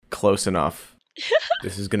close enough.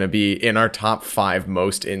 This is going to be in our top 5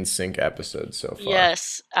 most in sync episodes so far.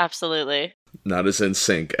 Yes, absolutely. Not as in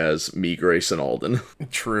sync as me, Grace, and Alden.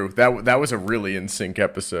 True. That was a really in sync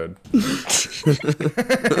episode.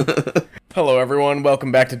 Hello, everyone.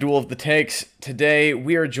 Welcome back to Duel of the Takes. Today,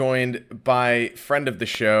 we are joined by friend of the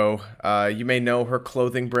show. You may know her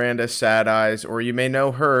clothing brand as Sad Eyes, or you may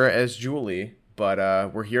know her as Julie.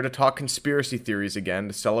 But we're here to talk conspiracy theories again,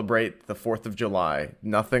 to celebrate the 4th of July.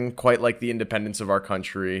 Nothing quite like the independence of our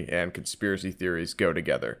country and conspiracy theories go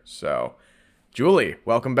together. So, Julie,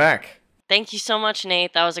 welcome back. Thank you so much,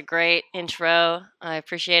 Nate. That was a great intro. I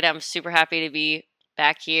appreciate it. I'm super happy to be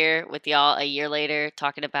back here with y'all a year later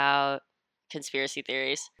talking about conspiracy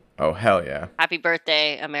theories. Oh, hell yeah. Happy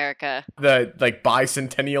birthday, America. The,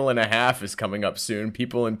 bicentennial and a half is coming up soon.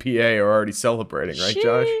 People in PA are already celebrating, right,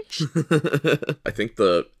 Josh? I think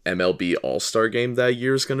the MLB All-Star game that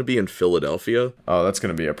year is going to be in Philadelphia. Oh, that's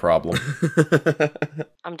going to be a problem.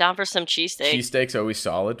 I'm down for some cheesesteak. Cheesesteak's always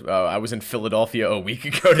solid. I was in Philadelphia a week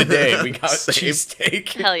ago today. We got cheesesteak.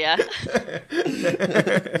 Hell yeah.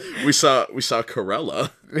 We saw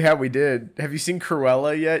Cruella. Yeah, we did. Have you seen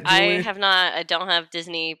Cruella yet, Julie? I have not. I don't have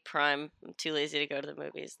Disney Prime. I'm too lazy to go to the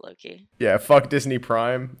movies, low-key. Yeah, fuck Disney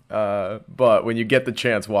Prime. But when you get the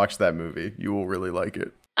chance, watch that movie. You will really like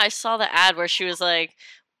it. I saw the ad where she was like,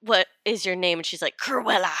 "What is your name?" And she's like,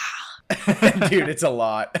 Cruella. Dude, it's a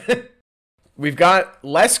lot. We've got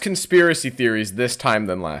less conspiracy theories this time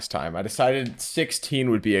than last time. I decided 16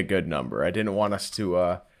 would be a good number. I didn't want us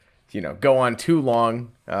to, go on too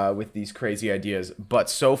long with these crazy ideas. But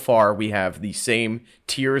so far, we have the same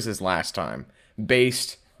tiers as last time.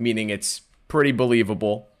 Based, meaning it's pretty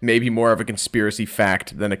believable. Maybe more of a conspiracy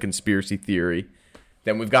fact than a conspiracy theory.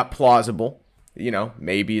 Then we've got plausible.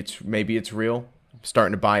 Maybe it's real. I'm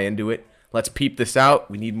starting to buy into it. Let's peep this out.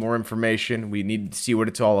 We need more information. We need to see what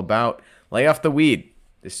it's all about. Lay off the weed.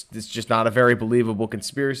 This is just not a very believable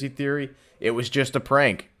conspiracy theory. It was just a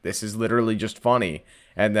prank. This is literally just funny.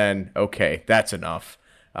 And then, okay, that's enough.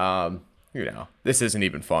 This isn't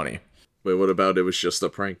even funny. Wait, what about it was just a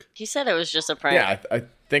prank? He said it was just a prank. Yeah, I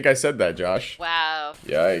think I said that, Josh. Wow.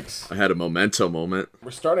 Yikes. I had a memento moment.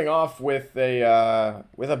 We're starting off with a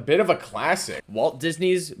bit of a classic. Walt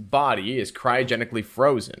Disney's body is cryogenically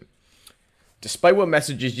frozen. Despite what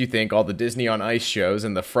messages you think all the Disney on Ice shows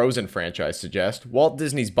and the Frozen franchise suggest, Walt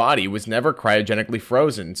Disney's body was never cryogenically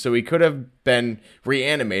frozen, so he could have been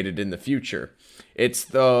reanimated in the future. It's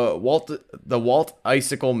the Walt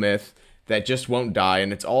Icicle myth that just won't die,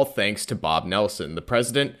 and it's all thanks to Bob Nelson, the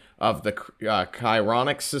president of the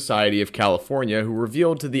Cryonics Society of California, who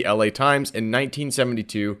revealed to the LA Times in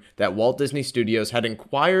 1972 that Walt Disney Studios had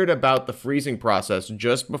inquired about the freezing process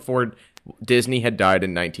just before Disney had died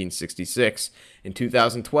in 1966. In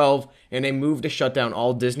 2012, in a move to shut down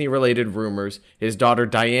all Disney-related rumors, his daughter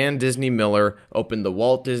Diane Disney Miller opened the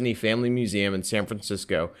Walt Disney Family Museum in San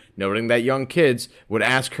Francisco, noting that young kids would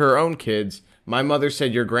ask her own kids, "My mother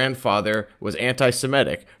said your grandfather was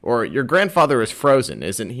anti-Semitic," or "Your grandfather is frozen,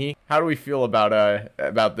 isn't he?" How do we feel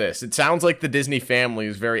about this? It sounds like the Disney family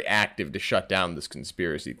is very active to shut down this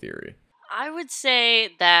conspiracy theory. I would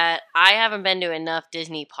say that I haven't been to enough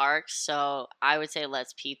Disney parks, so I would say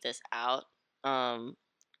let's peep this out.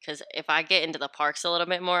 Because if I get into the parks a little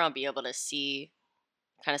bit more, I'll be able to see,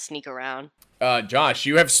 kind of sneak around. Josh,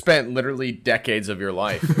 you have spent literally decades of your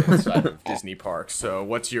life inside of Disney parks. So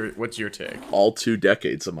what's your take? All 2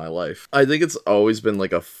 decades of my life. I think it's always been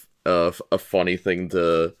like a funny thing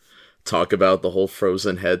to talk about, the whole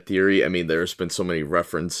frozen head theory. I mean, there's been so many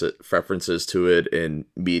references to it in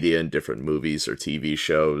media and different movies or TV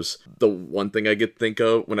shows. The one thing I could think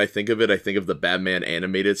of when I think of it, I think of the Batman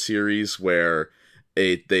animated series where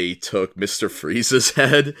they took Mr. Freeze's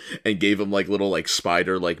head and gave him little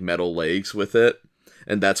spider metal legs with it.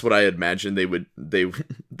 And that's what I imagine they would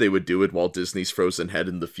do with Walt Disney's frozen head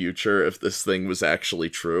in the future if this thing was actually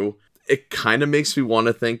true. It kind of makes me want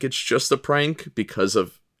to think it's just a prank because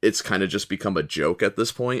it's kind of just become a joke at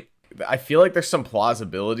this point. I feel like there's some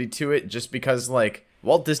plausibility to it just because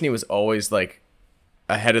Walt Disney was always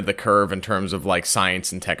ahead of the curve in terms of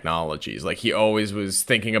science and technologies. He always was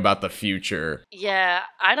thinking about the future. Yeah,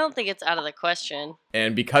 I don't think it's out of the question.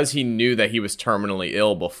 And because he knew that he was terminally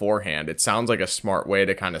ill beforehand, it sounds like a smart way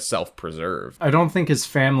to kind of self-preserve. I don't think his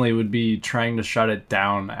family would be trying to shut it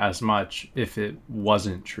down as much if it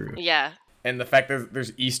wasn't true. Yeah. And the fact that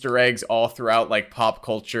there's Easter eggs all throughout pop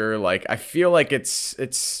culture, I feel like it's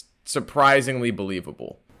surprisingly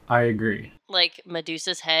believable. I agree.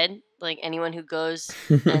 Medusa's head, anyone who goes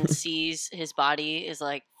and sees his body is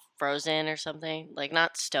frozen or something.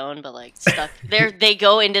 Not stone, but stuck. They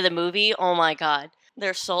go into the movie. Oh my god.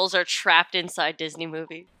 Their souls are trapped inside Disney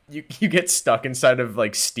movie. You get stuck inside of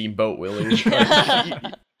like Steamboat Willie.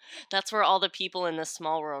 That's where all the people in the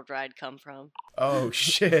Small World ride come from. Oh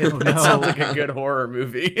shit! Oh, That no. sounds like a good horror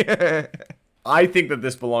movie. I think that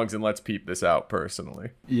this belongs in Let's Peep This Out, personally.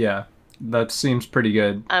 Yeah, that seems pretty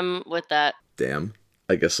good. I'm with that. Damn.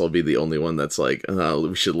 I guess I'll be the only one that's like,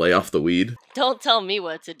 we should lay off the weed. Don't tell me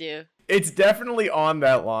what to do. It's definitely on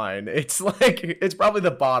that line. It's probably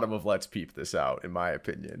the bottom of Let's Peep This Out, in my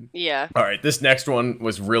opinion. Yeah. All right, this next one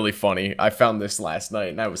was really funny. I found this last night,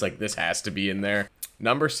 and I was like, this has to be in there.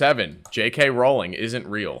 Number 7, J.K. Rowling isn't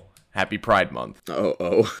real. Happy Pride Month.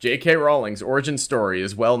 Oh. J.K. Rowling's origin story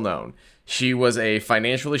is well known. She was a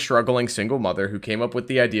financially struggling single mother who came up with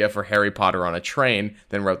the idea for Harry Potter on a train,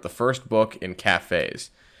 then wrote the first book in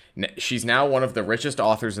cafes. She's now one of the richest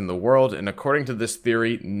authors in the world, and according to this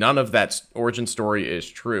theory, none of that origin story is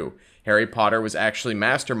true. Harry Potter was actually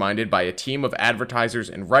masterminded by a team of advertisers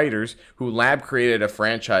and writers who lab created a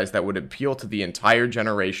franchise that would appeal to the entire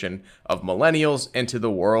generation of millennials and to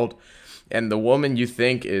the world. And the woman you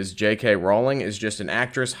think is J.K. Rowling is just an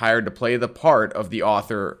actress hired to play the part of the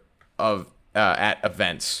author of at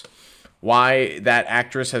events. Why that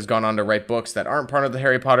actress has gone on to write books that aren't part of the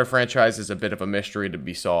Harry Potter franchise is a bit of a mystery to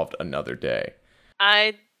be solved another day.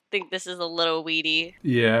 I think this is a little weedy.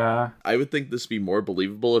 Yeah. I would think this would be more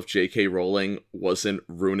believable if J.K. Rowling wasn't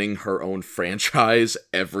ruining her own franchise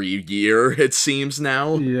every year, it seems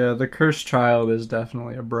now. Yeah, the cursed child is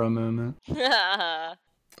definitely a bro moment.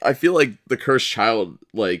 I feel like The Cursed Child,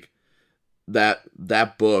 like,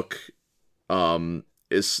 that book,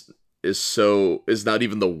 is not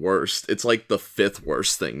even the worst. It's like the 5th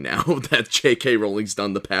worst thing now that J.K. Rowling's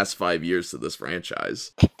done the past 5 years to this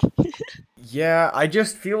franchise. Yeah, I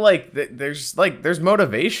just feel like there's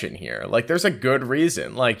motivation here. Like there's a good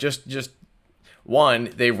reason. Like just one,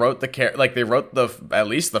 they wrote at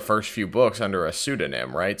least the first few books under a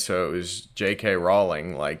pseudonym, right? So it was J.K.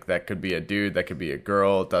 Rowling. Like that could be a dude, that could be a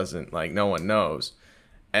girl. It doesn't, like, no one knows.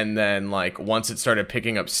 And then like once it started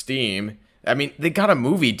picking up steam, I mean, they got a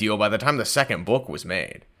movie deal by the time the second book was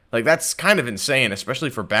made. Like, that's kind of insane, especially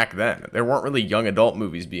for back then. There weren't really young adult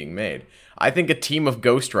movies being made. I think a team of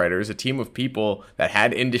ghostwriters, a team of people that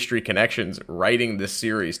had industry connections writing this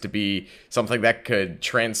series to be something that could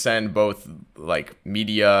transcend both, like,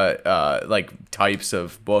 media, like, types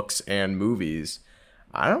of books and movies.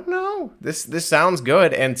 I don't know. This sounds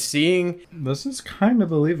good, and This is kind of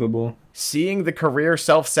believable. seeing the career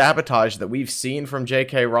self-sabotage that we've seen from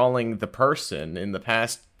J.K. Rowling, the person, in the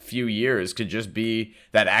past few years could just be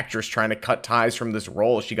that actress trying to cut ties from this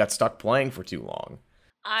role she got stuck playing for too long.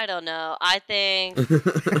 I don't know. I think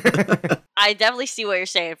I definitely see what you're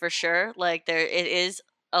saying for sure. Like it is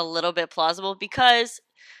a little bit plausible because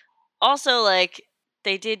also like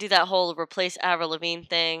they did do that whole replace Avril Lavigne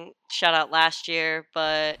thing, shout out last year,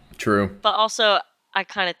 but True. also I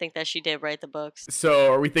kind of think that she did write the books.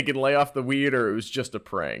 So are we thinking lay off the weed or it was just a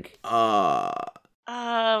prank?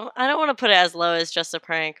 I don't want to put it as low as just a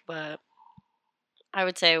prank, but I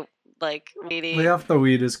would say like weedy. Lay off the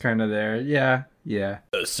weed is kind of there. Yeah.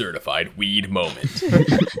 A certified weed moment.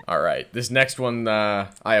 All right. This next one,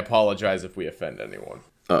 I apologize if we offend anyone.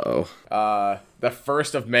 Uh-oh. The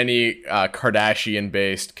first of many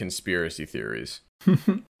Kardashian-based conspiracy theories.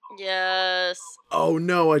 Yes. Oh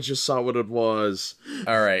no, I just saw what it was.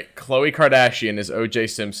 All right. Khloe Kardashian is O.J.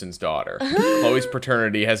 Simpson's daughter. Khloe's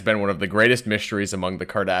paternity has been one of the greatest mysteries among the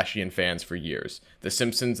Kardashian fans for years. The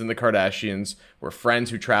Simpsons and the Kardashians were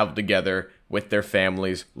friends who traveled together with their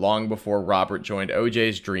families long before Robert joined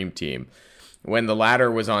O.J.'s dream team, when the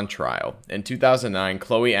latter was on trial. In 2009,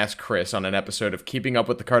 Khloe asked Kris on an episode of Keeping Up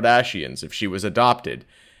with the Kardashians if she was adopted,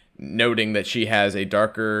 noting that she has a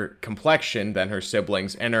darker complexion than her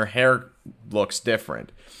siblings and her hair looks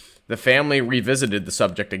different. The family revisited the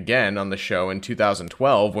subject again on the show in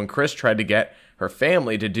 2012 when Kris tried to get her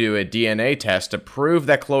family to do a DNA test to prove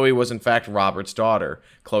that Khloe was in fact Robert's daughter.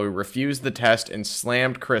 Khloe refused the test and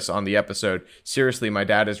slammed Kris on the episode. Seriously, my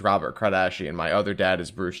dad is Robert Kardashian. My other dad is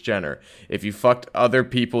Bruce Jenner. If you fucked other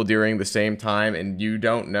people during the same time and you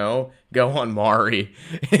don't know, go on Maury.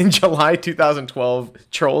 In July 2012,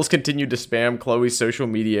 trolls continued to spam Khloe's social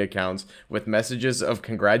media accounts with messages of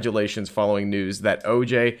congratulations following news that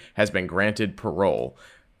OJ has been granted parole.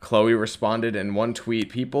 Khloe responded in one tweet,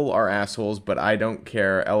 "People are assholes, but I don't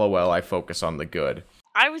care. LOL, I focus on the good."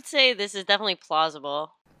 I would say this is definitely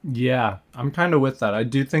plausible. Yeah, I'm kind of with that. I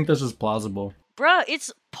do think this is plausible. Bruh,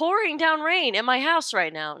 it's pouring down rain in my house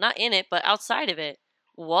right now. Not in it, but outside of it.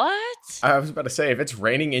 What? I was about to say, if it's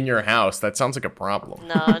raining in your house, that sounds like a problem.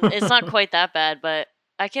 No, it's not quite that bad, but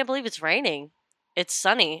I can't believe it's raining. It's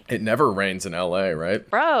sunny. It never rains in LA, right?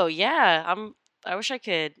 Bro, yeah. I wish I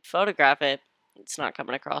could photograph it. It's not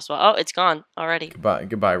coming across well. Oh, it's gone already.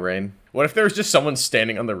 Goodbye, rain. What if there was just someone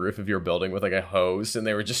standing on the roof of your building with like a hose and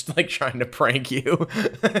they were just like trying to prank you?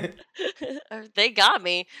 They got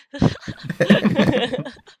me.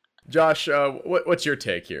 Josh, what's your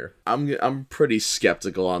take here? I'm pretty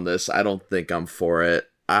skeptical on this. I don't think I'm for it.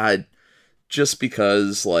 Just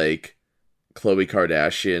because like Khloe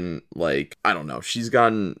Kardashian, like, I don't know, she's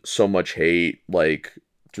gotten so much hate like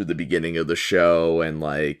through the beginning of the show, and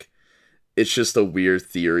like it's just a weird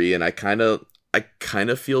theory, and I kind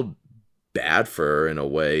of feel bad for her in a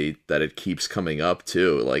way that it keeps coming up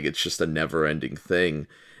too. Like, it's just a never-ending thing,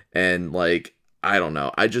 and like, I don't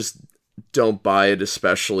know, I just don't buy it,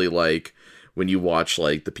 especially like when you watch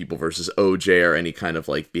like the People versus OJ or any kind of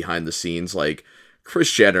like behind the scenes. Like,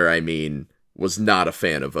 Kris Jenner, I mean, was not a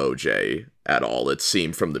fan of OJ at all, it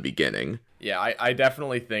seemed, from the beginning. Yeah, I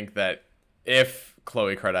definitely think that if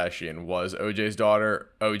Khloe Kardashian was OJ's daughter,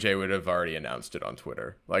 OJ would have already announced it on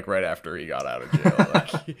Twitter, like right after he got out of jail.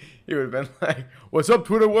 Like, he would have been like, "What's up,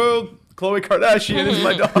 Twitter world? Khloe Kardashian is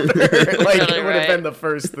my daughter." Like, it would have been the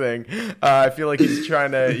first thing. I feel like he's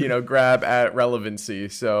trying to, grab at relevancy,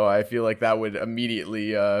 so I feel like that would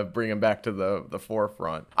immediately bring him back to the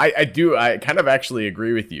forefront. I kind of actually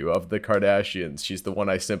agree with you. Of the Kardashians, she's the one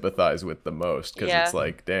I sympathize with the most, because it's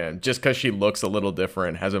like, damn, just because she looks a little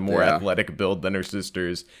different, has a more athletic build than her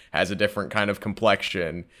sisters, has a different kind of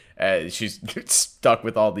complexion, she's stuck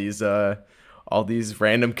with all these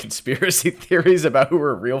random conspiracy theories about who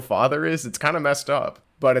her real father is. It's kind of messed up,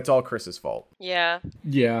 but it's all Kris's fault. Yeah.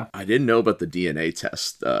 I didn't know about the DNA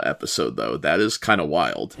test episode, though. That is kind of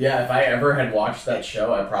wild. Yeah, if I ever had watched that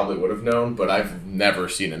show, I probably would have known, but I've never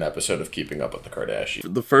seen an episode of Keeping Up with the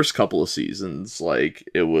Kardashians. The first couple of seasons, like,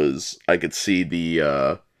 I could see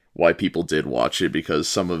the why people did watch it, because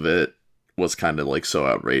some of it was kind of like so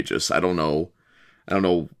outrageous. I don't know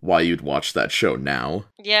why you'd watch that show now.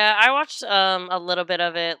 Yeah, I watched a little bit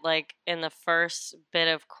of it like in the first bit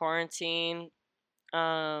of quarantine.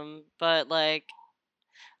 But like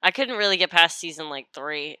I couldn't really get past season like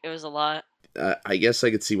 3. It was a lot. I guess I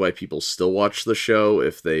could see why people still watch the show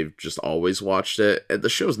if they've just always watched it. The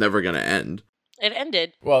show's never going to end. It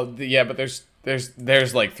ended. Well, yeah, but there's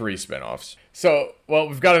like 3 spinoffs. So, well,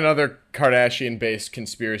 we've got another Kardashian-based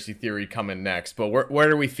conspiracy theory coming next. But where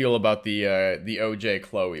do we feel about the OJ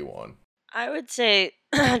Khloe one? I would say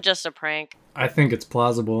just a prank. I think it's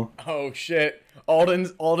plausible. Oh shit!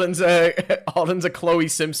 Alden's a Khloe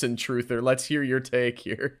Simpson truther. Let's hear your take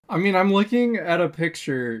here. I mean, I'm looking at a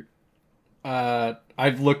picture.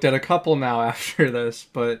 I've looked at a couple now after this,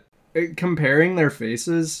 but comparing their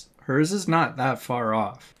faces, hers is not that far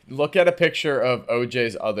off. Look at a picture of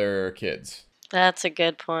OJ's other kids. That's a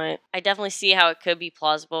good point. I definitely see how it could be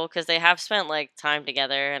plausible because they have spent like time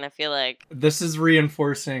together, and I feel like this is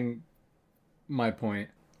reinforcing my point.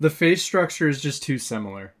 The face structure is just too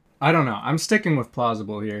similar. I don't know. I'm sticking with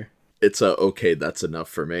plausible here. It's okay, that's enough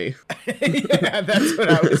for me. Yeah, that's what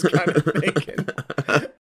I was kind of thinking.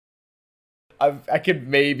 I could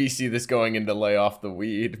maybe see this going into lay off the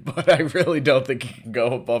weed, but I really don't think it can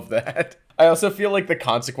go above that. I also feel like the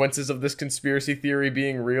consequences of this conspiracy theory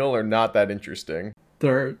being real are not that interesting.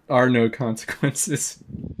 There are no consequences.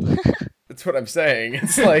 That's what I'm saying.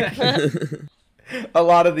 It's like a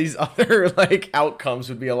lot of these other like outcomes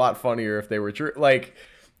would be a lot funnier if they were true. Like,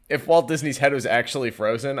 if Walt Disney's head was actually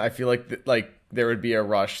frozen, I feel like there would be a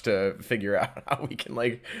rush to figure out how we can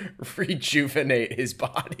like rejuvenate his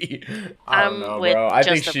body. I don't know, bro. I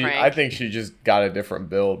think she just got a different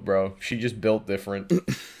build, bro. She just built different.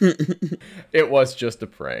 It was just a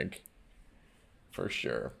prank, for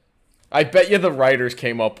sure. I bet you the writers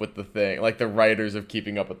came up with the thing. Like, the writers of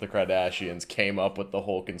Keeping Up with the Kardashians came up with the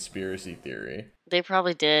whole conspiracy theory. They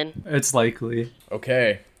probably did. It's likely.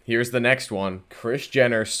 Okay. Here's the next one. Kris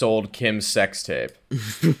Jenner sold Kim's sex tape.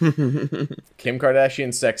 Kim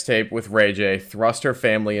Kardashian's sex tape with Ray J thrust her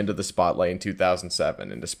family into the spotlight in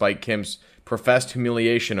 2007, and despite Kim's professed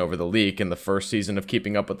humiliation over the leak in the first season of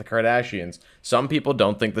Keeping Up with the Kardashians, some people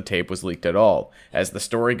don't think the tape was leaked at all. As the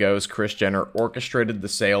story goes, Kris Jenner orchestrated the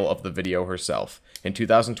sale of the video herself. In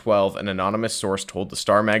 2012, an anonymous source told the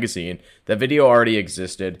Star magazine the video already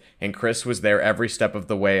existed, and Kris was there every step of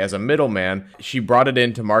the way as a middleman. She brought it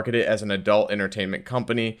in to market it as an adult entertainment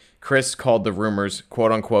company. Kris called the rumors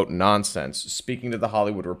quote-unquote nonsense. Speaking to The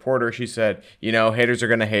Hollywood Reporter, she said, haters are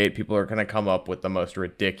going to hate. People are going to come up with the most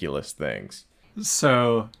ridiculous things.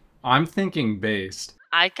 So, I'm thinking based.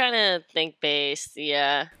 I kind of think based,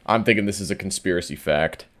 yeah. I'm thinking this is a conspiracy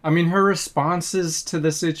fact. I mean, her responses to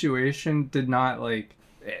the situation did not,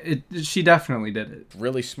 She definitely did it.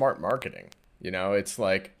 Really smart marketing. You know, it's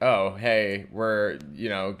like, oh, hey, we're,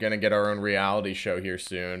 going to get our own reality show here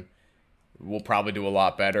soon. We'll probably do a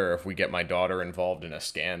lot better if we get my daughter involved in a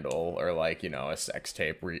scandal or like, a sex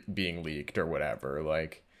tape being leaked or whatever.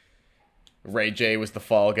 Like, Ray J was the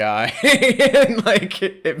fall guy, and like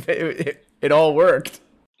it all worked.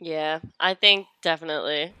 Yeah, I think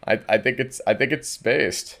definitely. I think it's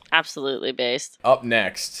based. Absolutely based. Up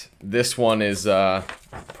next, this one is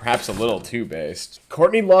perhaps a little too based.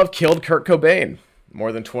 Courtney Love killed Kurt Cobain.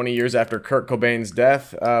 More than 20 years after Kurt Cobain's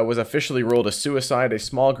death was officially ruled a suicide, a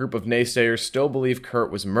small group of naysayers still believe Kurt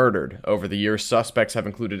was murdered. Over the years, suspects have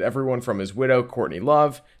included everyone from his widow, Courtney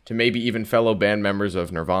Love, to maybe even fellow band members of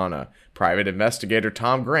Nirvana. Private investigator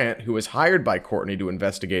Tom Grant, who was hired by Courtney to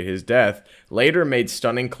investigate his death, later made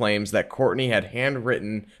stunning claims that Courtney had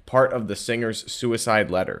handwritten part of the singer's suicide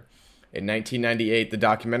letter. In 1998, the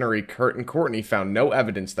documentary Kurt and Courtney found no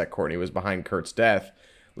evidence that Courtney was behind Kurt's death.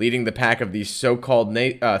 Leading the pack of these so-called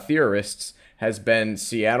theorists has been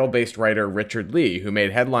Seattle-based writer Richard Lee, who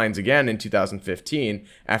made headlines again in 2015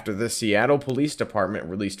 after the Seattle Police Department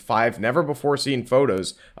released 5 never-before-seen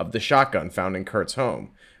photos of the shotgun found in Kurt's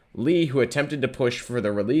home. Lee, who attempted to push for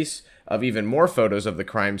the release of even more photos of the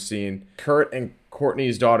crime scene, Kurt and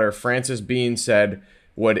Courtney's daughter Frances Bean said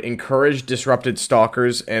would encourage disrupted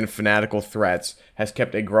stalkers and fanatical threats, has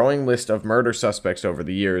kept a growing list of murder suspects over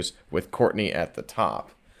the years, with Courtney at the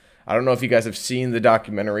top. I don't know if you guys have seen the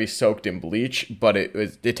documentary Soaked in Bleach, but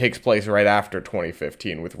it takes place right after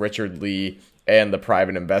 2015 with Richard Lee and the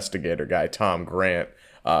private investigator guy, Tom Grant,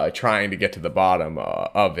 trying to get to the bottom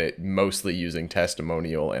of it, mostly using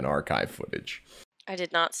testimonial and archive footage. I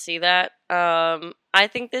did not see that. I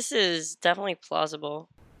think this is definitely plausible.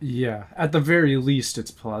 Yeah, at the very least,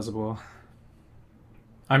 it's plausible.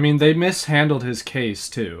 I mean, they mishandled his case,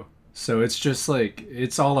 too. So it's just like,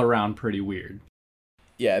 it's all around pretty weird.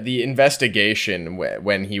 Yeah, the investigation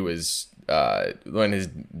when he was when his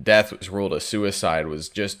death was ruled a suicide was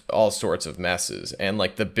just all sorts of messes, and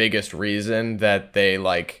like the biggest reason that they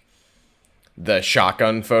like the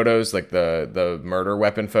shotgun photos, like the murder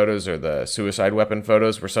weapon photos or the suicide weapon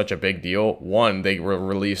photos were such a big deal. One, they were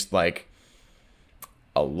released like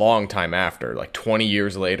a long time after, like 20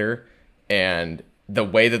 years later, and the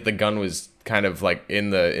way that the gun was kind of like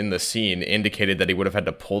in the scene indicated that he would have had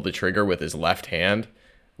to pull the trigger with his left hand,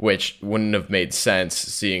 which wouldn't have made sense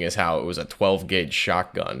seeing as how it was a 12 gauge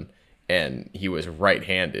shotgun and he was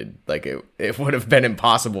right-handed. Like it would have been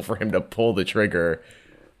impossible for him to pull the trigger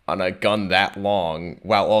on a gun that long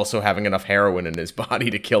while also having enough heroin in his body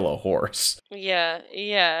to kill a horse.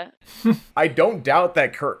 Yeah. I don't doubt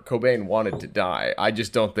that Kurt Cobain wanted to die. I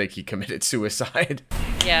just don't think he committed suicide.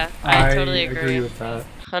 Yeah, I totally agree with that.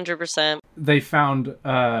 100%. They found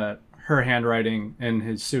her handwriting in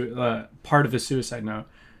his part of his suicide note.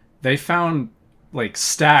 They found like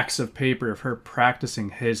stacks of paper of her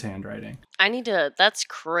practicing his handwriting. That's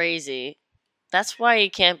crazy. That's why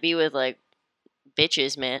you can't be with like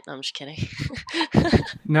bitches, man. I'm just kidding.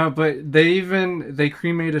 No, but they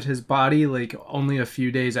cremated his body like only a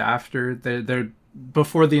few days after they're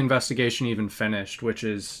before the investigation even finished, which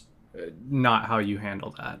is not how you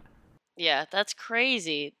handle that. Yeah, that's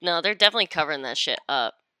crazy. No, they're definitely covering that shit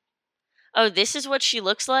up. Oh, this is what she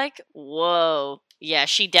looks like? Whoa. Yeah,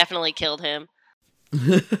 she definitely killed him.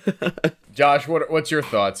 Josh, what's your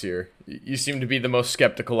thoughts here? You seem to be the most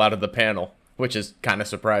skeptical out of the panel, which is kind of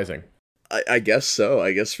surprising. I guess so.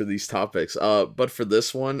 I guess for these topics. But for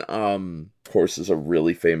this one, of course, is a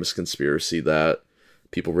really famous conspiracy that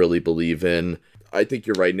people really believe in. I think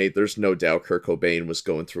you're right, Nate. There's no doubt Kurt Cobain was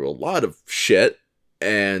going through a lot of shit,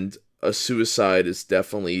 and a suicide is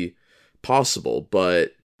definitely possible,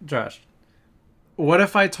 but... Josh, what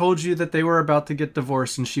if I told you that they were about to get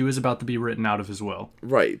divorced and she was about to be written out of his will?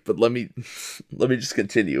 Right, but let me just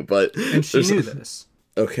continue, but... And she knew this.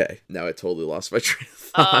 Okay, now I totally lost my train of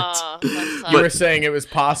thought. You were saying it was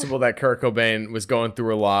possible that Kurt Cobain was going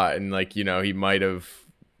through a lot and, like, you know, he might have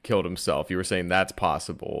killed himself. You were saying that's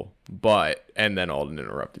possible, but... And then Alden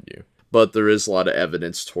interrupted you. But there is a lot of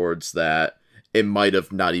evidence towards that. It might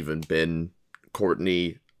have not even been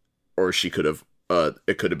Courtney, or she could have...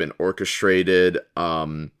 it could have been orchestrated.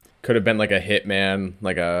 Could have been like a hitman,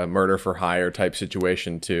 like a murder for hire type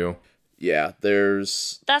situation, too. Yeah,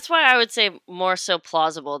 That's why I would say more so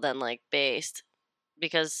plausible than, like, based.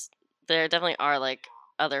 Because there definitely are, like,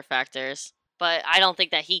 other factors. But I don't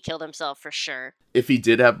think that he killed himself for sure. If he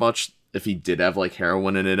did have like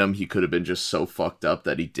heroin in him, he could have been just so fucked up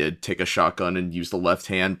that he did take a shotgun and use the left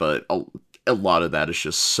hand, but a lot of that is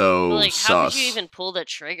just so like, sus. How could you even pull the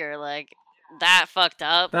trigger? Like, that fucked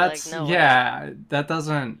up. That's like, no way. yeah. That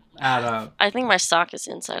doesn't add up. I think my sock is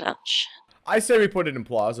inside out. I say we put it in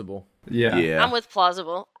plausible. Yeah. Yeah. I'm with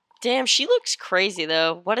plausible. Damn, she looks crazy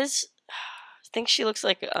though. What is? I think she looks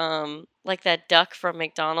like that duck from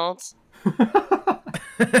McDonald's.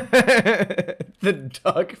 The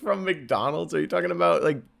duck from McDonald's? Are you talking about,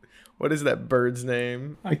 like, what is that bird's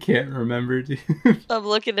name? I can't remember, dude. I'm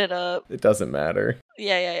looking it up. It doesn't matter.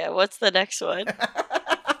 Yeah. What's the next one?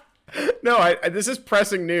 No, this is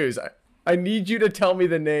pressing news. I need you to tell me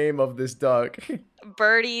the name of this duck.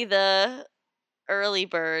 Birdie the early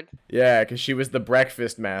bird. Yeah, because she was the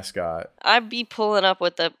breakfast mascot. I'd be pulling up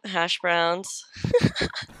with the hash browns.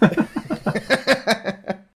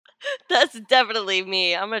 That's definitely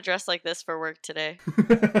me. I'm gonna dress like this for work today.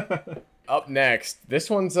 Up next, this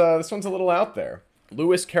one's a little out there.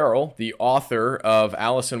 Lewis Carroll, the author of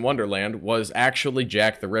Alice in Wonderland, was actually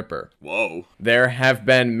Jack the Ripper. Whoa. There have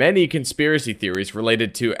been many conspiracy theories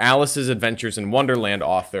related to Alice's Adventures in Wonderland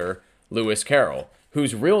author Lewis Carroll,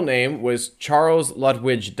 whose real name was Charles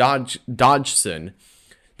Ludwig Dodgson.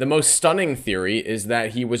 The most stunning theory is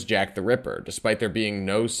that he was Jack the Ripper. Despite there being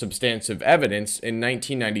no substantive evidence, in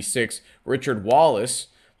 1996, Richard Wallace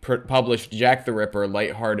published Jack the Ripper,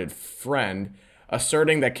 Lighthearted Friend,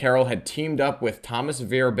 asserting that Carroll had teamed up with Thomas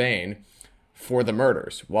Verbain for the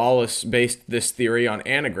murders. Wallace based this theory on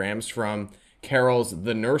anagrams from Carroll's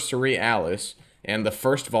The Nursery Alice and the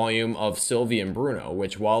first volume of Sylvie and Bruno,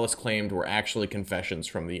 which Wallace claimed were actually confessions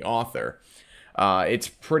from the author. It's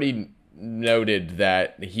pretty noted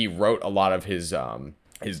that he wrote a lot of his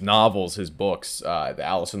novels, his books, the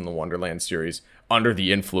Alice in the Wonderland series, under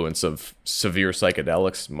the influence of severe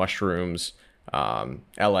psychedelics, mushrooms,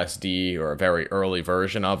 LSD, or a very early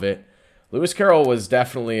version of it. Lewis Carroll was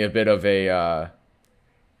definitely a bit of a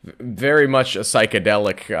very much a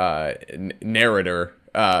psychedelic narrator.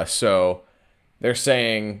 So they're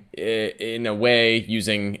saying, in a way,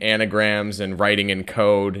 using anagrams and writing in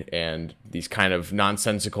code and these kind of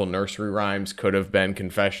nonsensical nursery rhymes could have been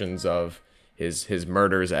confessions of his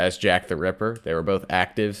murders as Jack the Ripper. They were both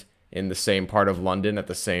active in the same part of London at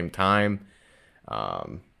the same time.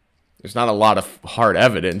 There's not a lot of hard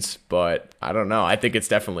evidence, but I don't know. I think it's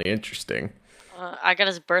definitely interesting. I got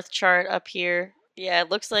his birth chart up here. Yeah, it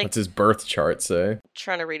looks like... What's his birth chart say?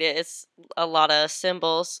 Trying to read it. It's a lot of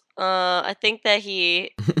symbols. I think that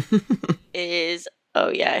he is... Oh,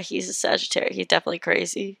 yeah, he's a Sagittarius. He's definitely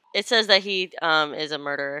crazy. It says that he is a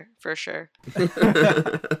murderer, for sure.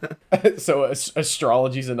 So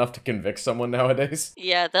astrology's enough to convict someone nowadays?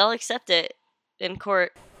 Yeah, they'll accept it in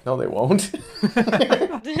court. No, they won't.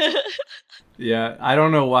 Yeah, I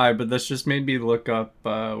don't know why, but this just made me look up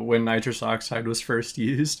when nitrous oxide was first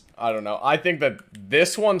used. I don't know. I think that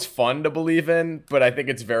this one's fun to believe in, but I think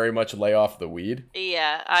it's very much lay off the weed.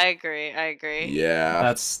 Yeah, I agree. Yeah.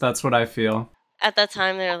 That's what I feel. At that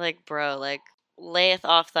time, they're like, bro, like, layeth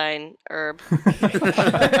off thine herb.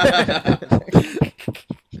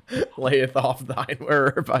 Layeth off thine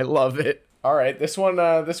herb. I love it. All right, this one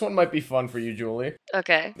might be fun for you, Julie.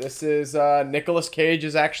 Okay. This is Nicolas Cage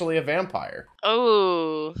is actually a vampire.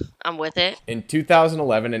 Oh, I'm with it. In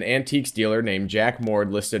 2011, an antiques dealer named Jack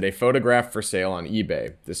Mord listed a photograph for sale on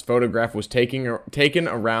eBay. This photograph was taken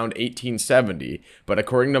around 1870, but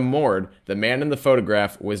according to Mord, the man in the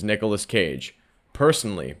photograph was Nicolas Cage.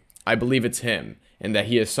 Personally, I believe it's him, and that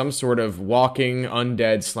he is some sort of walking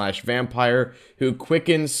undead / vampire who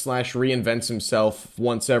quickens / reinvents himself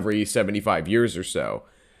once every 75 years or so.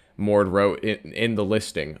 Mord wrote in the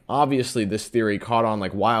listing. Obviously, this theory caught on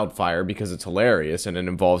like wildfire because it's hilarious and it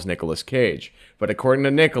involves Nicolas Cage. But according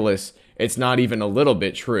to Nicolas, it's not even a little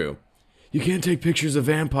bit true. "You can't take pictures of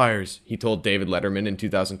vampires," he told David Letterman in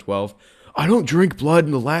 2012. "I don't drink blood,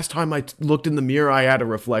 and the last time I looked in the mirror, I had a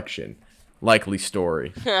reflection." Likely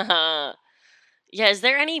story. Yeah, is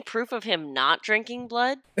there any proof of him not drinking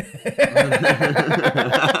blood?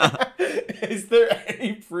 Is there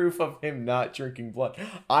any proof of him not drinking blood?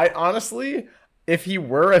 I honestly, if he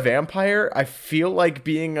were a vampire, I feel like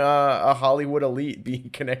being a Hollywood elite, being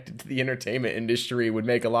connected to the entertainment industry would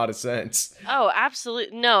make a lot of sense. Oh,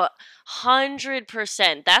 absolutely. No,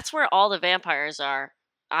 100%. That's where all the vampires are.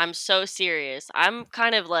 I'm so serious. I'm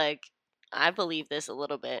kind of like, I believe this a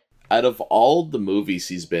little bit. Out of all the movies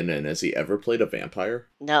he's been in, has he ever played a vampire?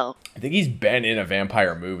 No. I think he's been in a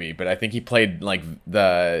vampire movie, but I think he played like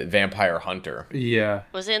the vampire hunter. Yeah.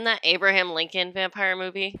 Was it in that Abraham Lincoln vampire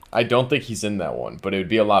movie? I don't think he's in that one, but it would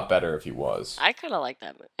be a lot better if he was. I kind of like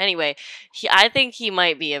that movie. Anyway, I think he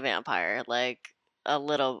might be a vampire, like a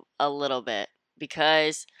little bit,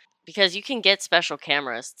 because you can get special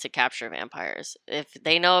cameras to capture vampires. If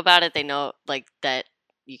they know about it, they know like that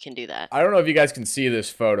you can do that. I don't know if you guys can see this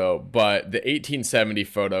photo, but the 1870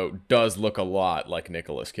 photo does look a lot like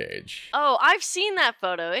Nicolas Cage. Oh, I've seen that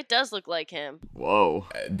photo. It does look like him. Whoa.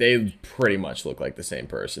 They pretty much look like the same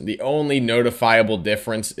person. The only notifiable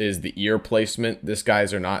difference is the ear placement. This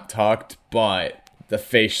guy's are not tucked, but the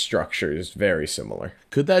face structure is very similar.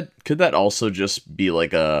 Could that also just be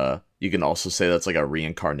like you can also say that's like a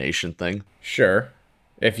reincarnation thing? Sure,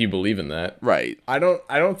 if you believe in that. Right. I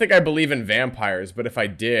don't think I believe in vampires, but if I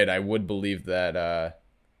did, I would believe that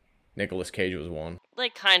Nicolas Cage was one.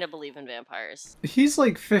 Like, kind of believe in vampires. He's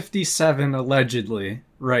like 57 allegedly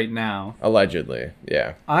right now. Allegedly,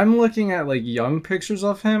 yeah. I'm looking at like young pictures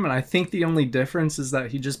of him, and I think the only difference is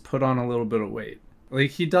that he just put on a little bit of weight.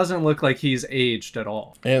 Like, he doesn't look like he's aged at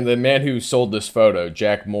all. And the man who sold this photo,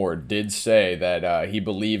 Jack Moore, did say that he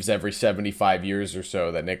believes every 75 years or so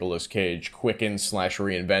that Nicolas Cage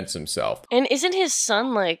quickens/reinvents himself. And isn't his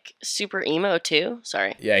son, like, super emo, too?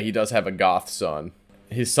 Sorry. Yeah, he does have a goth son.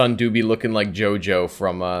 His son do be looking like JoJo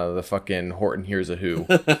from the fucking Horton Hears a Who.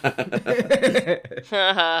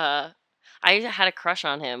 I had a crush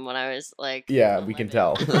on him when I was, like... Yeah, we can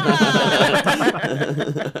tell.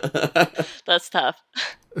 That's tough.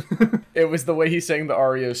 It was the way he sang the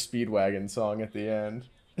REO Speedwagon song at the end.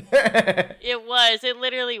 It was. It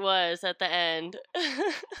literally was at the end.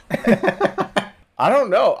 I don't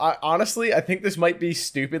know. Honestly, I think this might be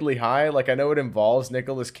stupidly high. Like, I know it involves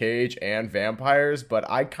Nicolas Cage and vampires, but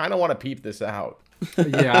I kind of want to peep this out.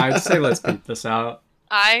 Yeah, I'd say let's peep this out.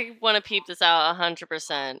 I want to peep this out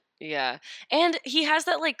 100%. Yeah. And he has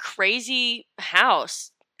that, like, crazy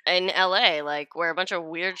house in LA, like, where a bunch of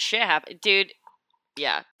weird shit happened. Dude,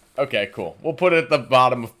 yeah. Okay, cool. We'll put it at the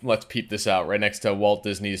bottom of Let's Peep This Out, right next to Walt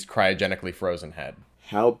Disney's cryogenically frozen head.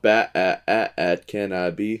 How bad can I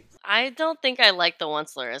be? I don't think I like the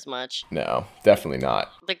Onceler as much. No, definitely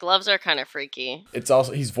not. The gloves are kind of freaky. It's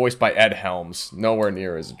also, he's voiced by Ed Helms. Nowhere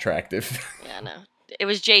near as attractive. Yeah, no. It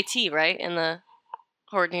was JT, right? In the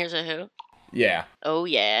Horton Hears a Who? Yeah. Oh,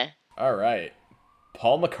 yeah. All right.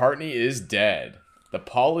 Paul McCartney is dead. The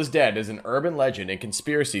Paul is Dead is an urban legend and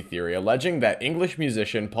conspiracy theory alleging that English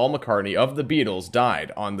musician Paul McCartney of the Beatles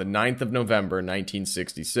died on the 9th of November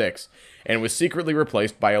 1966 and was secretly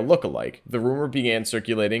replaced by a look-alike. The rumor began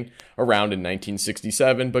circulating around in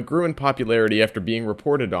 1967 but grew in popularity after being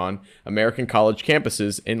reported on American college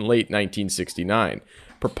campuses in late 1969.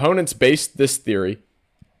 Proponents based this theory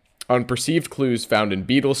on perceived clues found in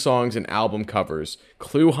Beatles songs and album covers.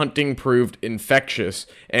 Clue hunting proved infectious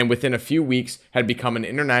and within a few weeks had become an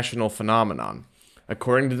international phenomenon.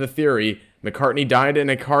 According to the theory, McCartney died in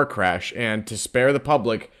a car crash and, to spare the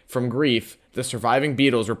public from grief, the surviving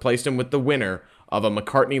Beatles replaced him with the winner of a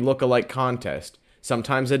McCartney look-alike contest,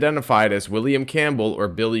 sometimes identified as William Campbell or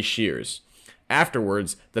Billy Shears.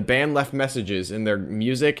 Afterwards, the band left messages in their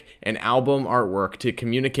music and album artwork to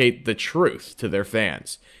communicate the truth to their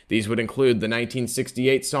fans. These would include the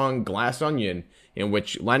 1968 song Glass Onion, in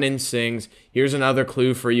which Lennon sings, "Here's another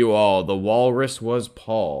clue for you all, the walrus was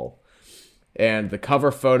Paul," and the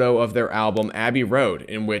cover photo of their album Abbey Road,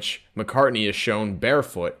 in which McCartney is shown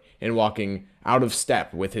barefoot and walking out of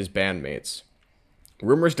step with his bandmates.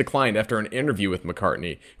 Rumors declined after an interview with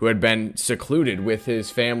McCartney, who had been secluded with his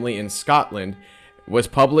family in Scotland, was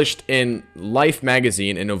published in Life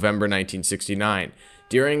magazine in November 1969.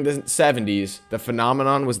 During the 70s, the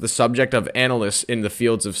phenomenon was the subject of analysts in the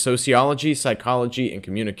fields of sociology, psychology, and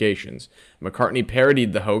communications. McCartney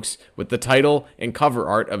parodied the hoax with the title and cover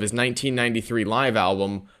art of his 1993 live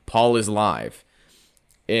album, Paul is Live.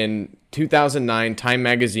 In 2009, Time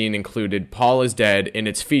magazine included Paul is Dead in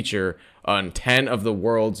its feature on 10 of the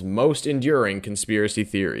world's most enduring conspiracy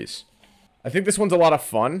theories. I think this one's a lot of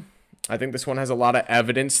fun. I think this one has a lot of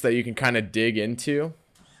evidence that you can kind of dig into.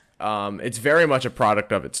 It's very much a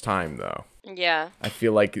product of its time, though. Yeah. I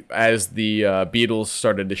feel like as the Beatles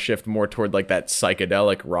started to shift more toward like that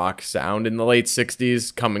psychedelic rock sound in the late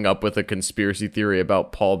 60s, coming up with a conspiracy theory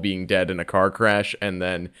about Paul being dead in a car crash and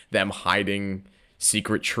then them hiding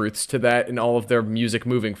secret truths to that in all of their music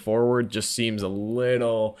moving forward just seems a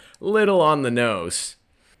little on the nose.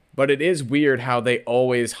 But it is weird how they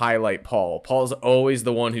always highlight Paul. Paul's always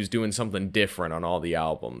the one who's doing something different on all the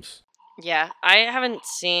albums. Yeah, I haven't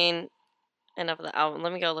seen enough of the album.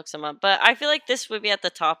 Let me go look some up. But I feel like this would be at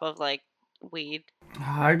the top of, like, weed.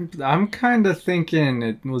 I'm kind of thinking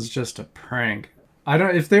it was just a prank.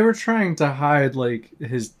 If they were trying to hide, like,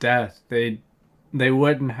 his death, they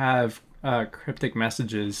wouldn't have cryptic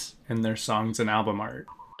messages in their songs and album art.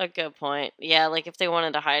 A good point. Yeah, like, if they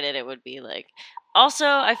wanted to hide it, it would be, like... Also,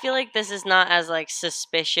 I feel like this is not as, like,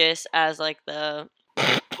 suspicious as, like, the...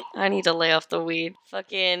 I need to lay off the weed.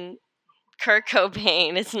 Fucking... Kurt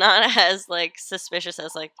Cobain. It's not as like suspicious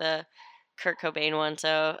as like the Kurt Cobain one,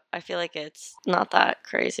 so I feel like it's not that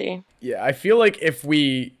crazy. Yeah, I feel like if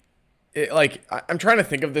we I'm trying to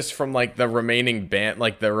think of this from like the remaining band,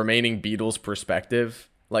 like the remaining Beatles perspective,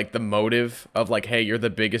 like the motive of like, hey, you're the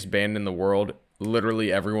biggest band in the world,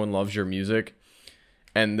 literally everyone loves your music,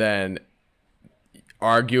 and then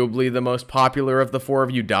arguably the most popular of the four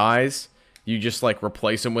of you dies, you just like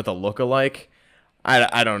replace him with a lookalike.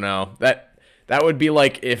 I don't know. That would be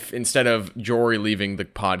like if instead of Jory leaving the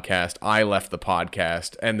podcast, I left the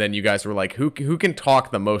podcast, and then you guys were like, who can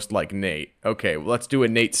talk the most like Nate? Okay, well, let's do a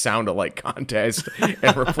Nate sound-alike contest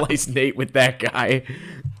and replace Nate with that guy.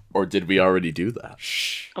 Or did we already do that?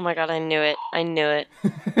 Oh my god, I knew it. I knew it.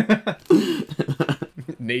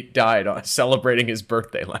 Nate died celebrating his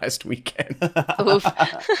birthday last weekend. Oof.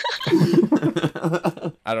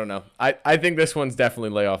 I don't know. I think this one's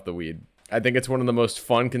definitely lay off the weed. I think it's one of the most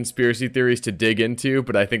fun conspiracy theories to dig into,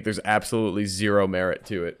 but I think there's absolutely zero merit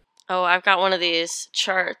to it. Oh, I've got one of these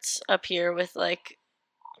charts up here with like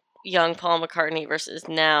young Paul McCartney versus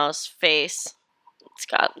now's face. It's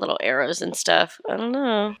got little arrows and stuff. I don't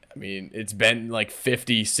know. I mean, it's been like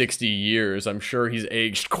 50, 60 years. I'm sure he's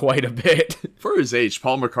aged quite a bit. For his age,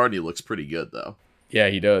 Paul McCartney looks pretty good, though. Yeah,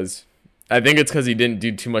 he does. I think it's because he didn't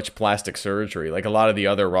do too much plastic surgery. Like a lot of the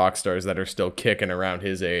other rock stars that are still kicking around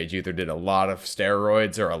his age either did a lot of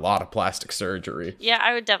steroids or a lot of plastic surgery. Yeah,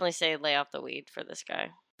 I would definitely say lay off the weed for this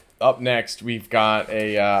guy. Up next, we've got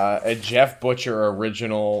a Jeff Butcher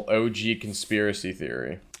original OG conspiracy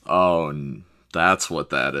theory. Oh, that's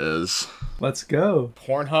what that is. Let's go.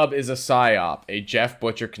 Pornhub is a psyop, a Jeff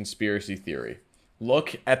Butcher conspiracy theory.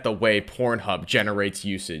 Look at the way Pornhub generates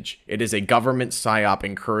usage. It is a government psyop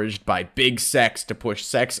encouraged by big sex to push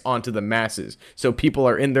sex onto the masses. So people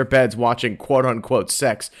are in their beds watching quote-unquote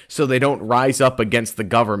sex so they don't rise up against the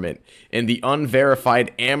government. And the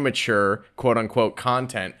unverified amateur quote-unquote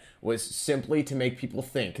content was simply to make people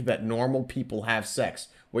think that normal people have sex,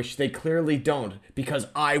 which they clearly don't because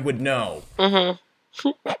I would know. Mm-hmm.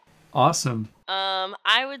 Awesome.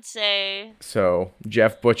 I would say... So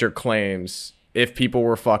Jeff Butcher claims... if people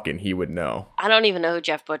were fucking, he would know. I don't even know who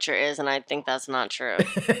Jeff Butcher is, and I think that's not true.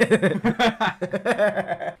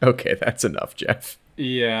 Okay, that's enough, Jeff.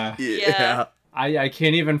 Yeah. Yeah. I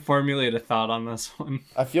can't even formulate a thought on this one.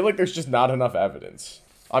 I feel like there's just not enough evidence.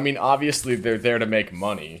 I mean, obviously, they're there to make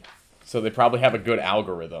money, so they probably have a good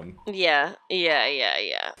algorithm. Yeah.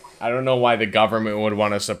 I don't know why the government would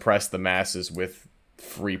want to suppress the masses with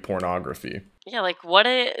free pornography. Yeah, like, what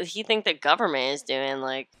does he think the government is doing?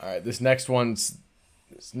 Like, All right, this next one's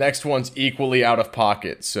equally out of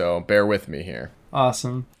pocket, so bear with me here.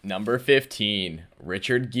 Awesome. Number 15,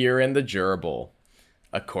 Richard Gere and the Gerbil.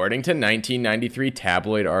 According to 1993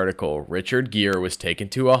 tabloid article, Richard Gere was taken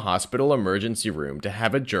to a hospital emergency room to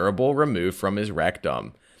have a gerbil removed from his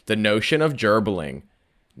rectum. The notion of gerbiling,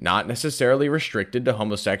 not necessarily restricted to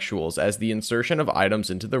homosexuals, as the insertion of items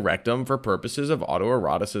into the rectum for purposes of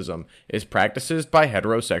autoeroticism is practiced by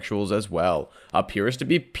heterosexuals as well, appears to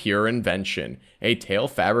be pure invention, a tale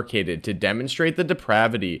fabricated to demonstrate the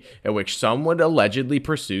depravity at which some would allegedly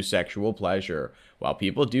pursue sexual pleasure. While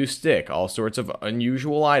people do stick all sorts of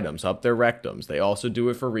unusual items up their rectums, they also do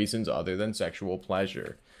it for reasons other than sexual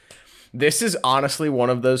pleasure. This is honestly one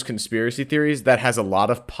of those conspiracy theories that has a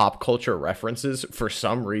lot of pop culture references for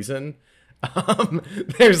some reason.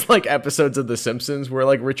 There's like episodes of The Simpsons where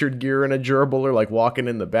like Richard Gere and a gerbil are like walking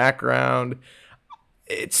in the background.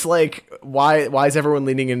 It's like, why is everyone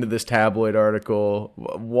leaning into this tabloid article?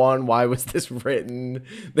 One, why was this written?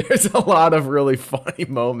 There's a lot of really funny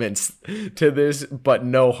moments to this, but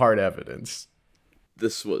no hard evidence.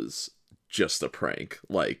 This was just a prank.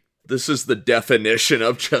 Like, this is the definition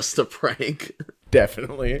of just a prank.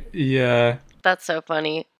 Definitely. Yeah. that's so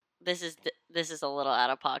funny. This is a little out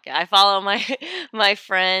of pocket. I follow my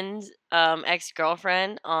friend's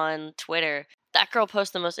ex-girlfriend on Twitter. That girl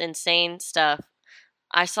posts the most insane stuff.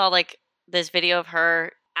 I saw like this video of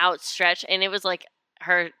her outstretched, and it was like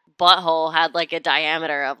her butthole had like a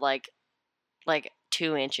diameter of like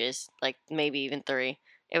 2 inches, like maybe even 3.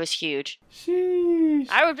 It was huge. Sheesh.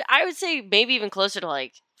 I would say maybe even closer to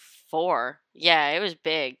like 4. Yeah, it was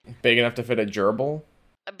big. Big enough to fit a gerbil?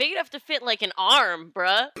 Big enough to fit like an arm,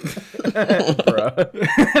 bruh.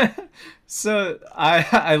 Bruh. So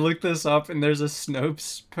I looked this up, and there's a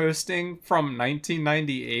Snopes posting from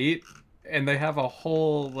 1998, and they have a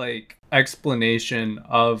whole like explanation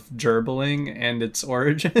of gerbiling and its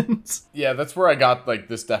origins. Yeah, that's where I got like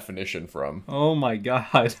this definition from. Oh my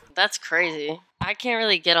god. That's crazy. I can't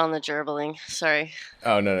really get on the gerbiling. Sorry.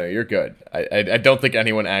 Oh, no, you're good. I don't think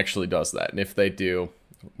anyone actually does that. And if they do,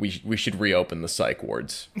 We should reopen the psych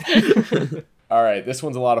wards. All right, this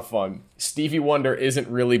one's a lot of fun. Stevie Wonder isn't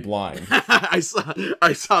really blind. I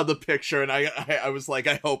saw the picture and I was like,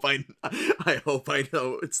 I hope I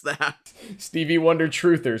know it's that. Stevie Wonder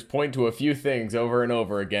truthers point to a few things over and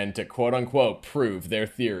over again to quote-unquote prove their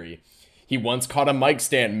theory. He once caught a mic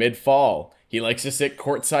stand mid-fall. He likes to sit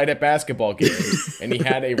courtside at basketball games. And he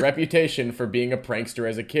had a reputation for being a prankster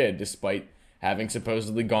as a kid, despite having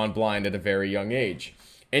supposedly gone blind at a very young age.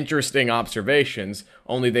 Interesting observations,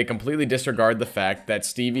 only they completely disregard the fact that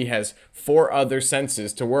Stevie has 4 other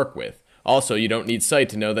senses to work with. Also, you don't need sight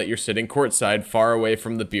to know that you're sitting courtside far away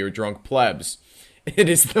from the beer-drunk plebs. It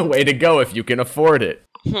is the way to go if you can afford it.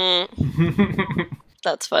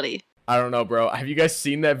 That's funny. I don't know, bro. Have you guys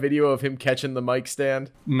seen that video of him catching the mic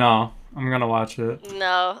stand? No, I'm gonna watch it.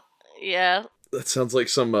 No. Yeah. That sounds like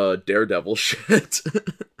some Daredevil shit.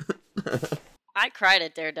 I cried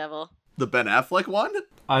at Daredevil. The Ben Affleck one?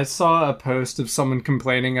 I saw a post of someone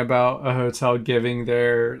complaining about a hotel giving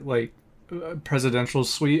their presidential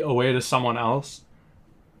suite away to someone else,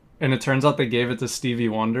 and it turns out they gave it to Stevie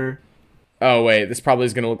Wonder. Oh, wait. This probably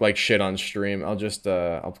is going to look like shit on stream. I'll just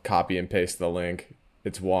I'll copy and paste the link.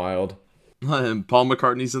 It's wild. And Paul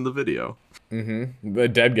McCartney's in the video. Mm-hmm. The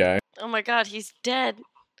dead guy. Oh my god, he's dead.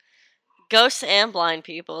 Ghosts and blind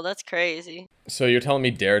people. That's crazy. So you're telling me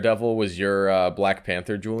Daredevil was your Black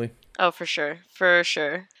Panther, Julie? Oh, for sure. For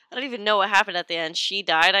sure. I don't even know what happened at the end. She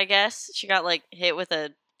died, I guess. She got, hit with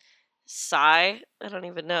a sigh. I don't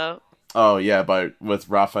even know. Oh, yeah, with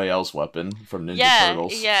Raphael's weapon from Ninja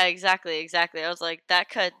Turtles. Yeah, exactly. I was like, that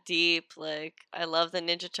cut deep. I love the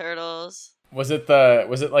Ninja Turtles. Was it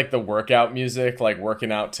the workout music,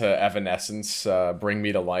 working out to Evanescence, Bring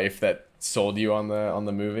Me to Life, that sold you on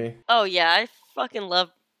the movie? Oh yeah, I fucking love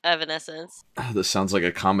Evanescence. This sounds like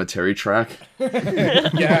a commentary track.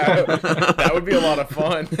 Yeah, that would be a lot of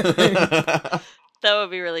fun. That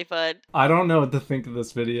would be really fun. I don't know what to think of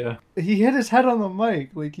this video. He hit his head on the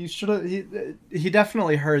mic. He should have. He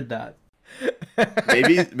definitely heard that.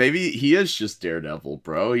 maybe he is just Daredevil,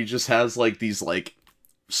 bro. He just has these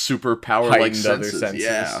superpower senses.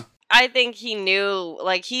 Yeah. I think he knew,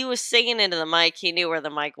 he was singing into the mic. He knew where the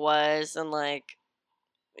mic was, and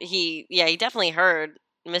he definitely heard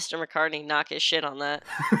Mr. McCartney knock his shit on that.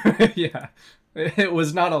 Yeah, it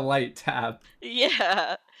was not a light tap.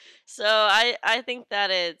 Yeah. So I think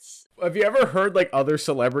that it's... Have you ever heard other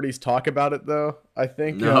celebrities talk about it though? I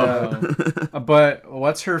think no. But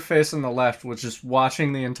what's her face on the left was just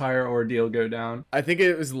watching the entire ordeal go down. I think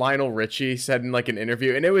it was Lionel Richie said in an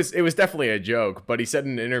interview, and it was definitely a joke, but he said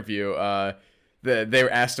in an interview they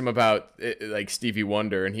asked him about Stevie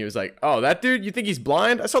Wonder, and he was like, "Oh, that dude, you think he's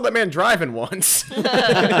blind? I saw that man driving once." And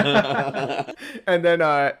then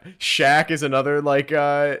Shaq is another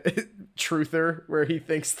truther where he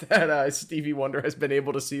thinks that Stevie Wonder has been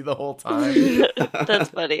able to see the whole time. That's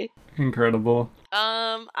funny. Incredible.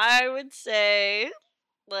 I would say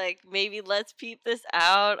maybe Let's Peep This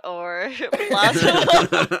Out or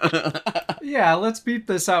Plausible. Yeah, Let's Peep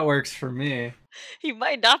This Out works for me. He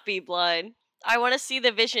might not be blind. I want to see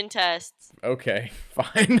the vision tests. Okay,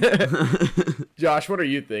 fine. Josh, what are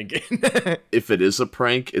you thinking? If it is a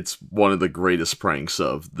prank, it's one of the greatest pranks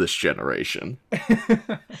of this generation.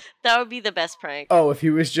 That would be the best prank. Oh, if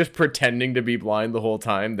he was just pretending to be blind the whole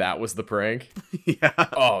time, that was the prank? Yeah.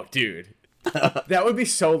 Oh, dude. That would be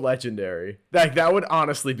so legendary. That would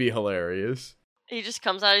honestly be hilarious. He just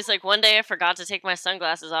comes out, he's like, one day I forgot to take my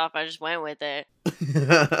sunglasses off, I just went with it.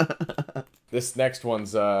 This next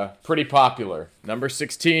one's pretty popular. Number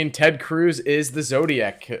 16, Ted Cruz is the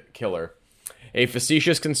Zodiac Killer. A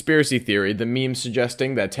facetious conspiracy theory, the meme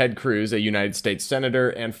suggesting that Ted Cruz, a United States senator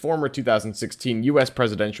and former 2016 U.S.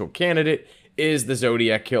 presidential candidate, is the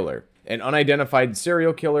Zodiac Killer, an unidentified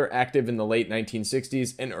serial killer active in the late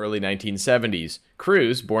 1960s and early 1970s.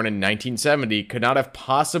 Cruz, born in 1970, could not have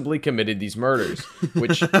possibly committed these murders,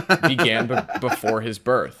 which began before his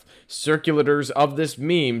birth. Circulators of this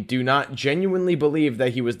meme do not genuinely believe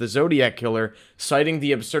that he was the Zodiac Killer, citing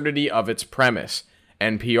the absurdity of its premise.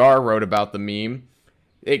 NPR wrote about the meme.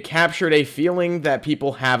 It captured a feeling that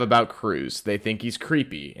people have about Cruz. They think he's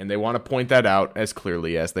creepy, and they want to point that out as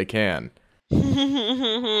clearly as they can.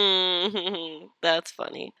 That's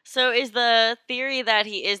funny. So is the theory that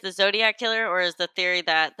he is the Zodiac Killer, or is the theory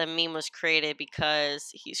that the meme was created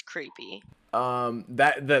because he's creepy?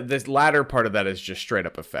 This latter part of that is just straight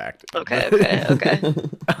up a fact. Okay.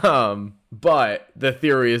 But the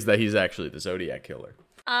theory is that he's actually the Zodiac Killer.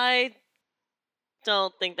 I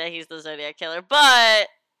don't think that he's the Zodiac Killer, but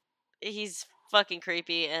he's fucking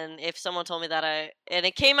creepy, and if someone told me that and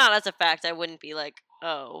it came out as a fact, I wouldn't be like,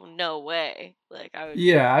 oh, no way. Like, I would.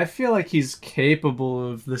 Yeah, I feel like he's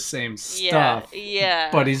capable of the same stuff, Yeah.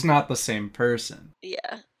 but he's not the same person.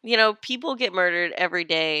 Yeah. You know, people get murdered every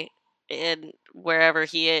day in wherever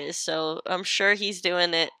he is, so I'm sure he's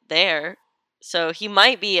doing it there. So he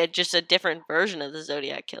might be just a different version of the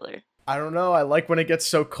Zodiac Killer. I don't know. I like when it gets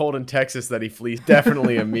so cold in Texas that he flees.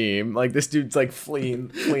 Definitely a meme. Like, this dude's like fleeing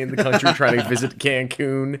the country trying to visit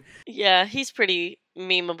Cancun. Yeah, he's pretty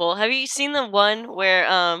memeable. Have you seen the one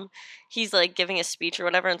where he's like giving a speech or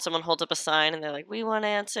whatever and someone holds up a sign and they're like, "We want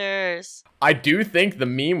answers." I do think the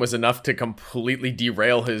meme was enough to completely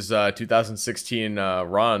derail his 2016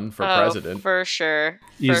 run for president. For sure.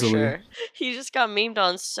 Easily. For sure. He just got memed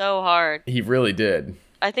on so hard. He really did.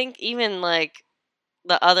 I think even like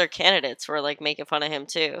the other candidates were like making fun of him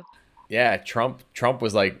too. Yeah, Trump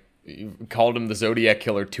was like, called him the Zodiac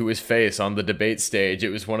Killer to his face on the debate stage. It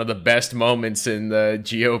was one of the best moments in the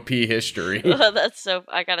GOP history. That's so.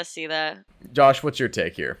 I gotta see that. Josh, what's your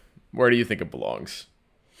take here? Where do you think it belongs?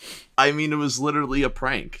 I mean, it was literally a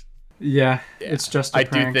prank. Yeah, it's just a I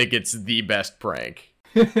prank. do think it's the best prank.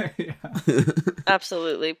 Yeah.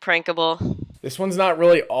 Absolutely prankable. This one's not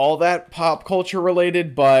really all that pop culture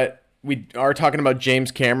related, but we are talking about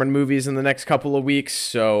James Cameron movies in the next couple of weeks,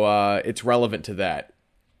 so it's relevant to that.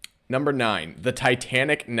 Number 9, the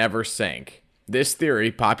Titanic never sank. This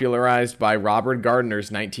theory, popularized by Robert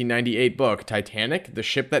Gardner's 1998 book, Titanic, the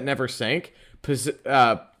Ship That Never Sank,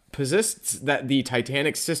 posits that the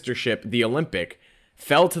Titanic's sister ship, the Olympic,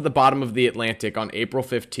 fell to the bottom of the Atlantic on April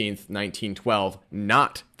 15th, 1912,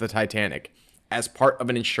 not the Titanic, as part of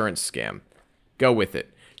an insurance scam. Go with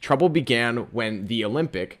it. Trouble began when the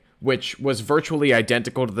Olympic, which was virtually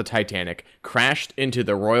identical to the Titanic, crashed into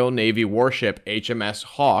the Royal Navy warship HMS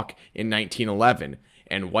Hawke in 1911,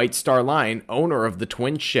 and White Star Line, owner of the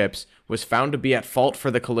twin ships, was found to be at fault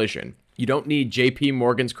for the collision. You don't need JP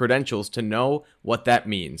Morgan's credentials to know what that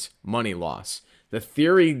means. Money loss. The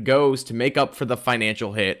theory goes to make up for the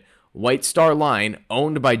financial hit. White Star Line,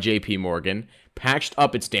 owned by JP Morgan, patched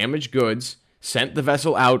up its damaged goods, sent the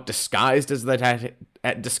vessel out disguised as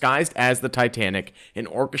the Titanic, and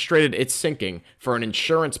orchestrated its sinking for an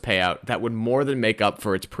insurance payout that would more than make up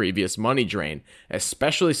for its previous money drain,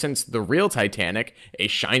 especially since the real Titanic, a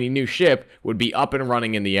shiny new ship, would be up and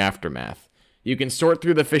running in the aftermath. You can sort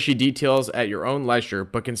through the fishy details at your own leisure,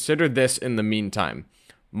 but consider this in the meantime.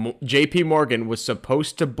 JP Morgan was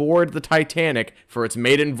supposed to board the Titanic for its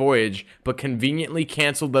maiden voyage, but conveniently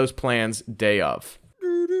canceled those plans day of.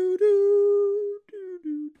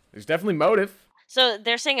 There's definitely motive. So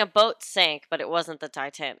they're saying a boat sank, but it wasn't the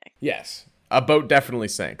Titanic. Yes, a boat definitely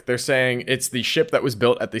sank. They're saying it's the ship that was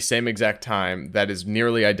built at the same exact time that is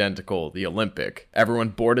nearly identical, the Olympic. Everyone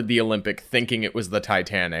boarded the Olympic thinking it was the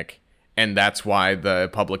Titanic, and that's why the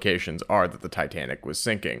publications are that the Titanic was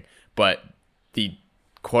sinking. But the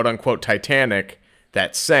quote-unquote Titanic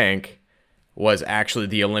that sank was actually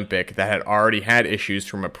the Olympic that had already had issues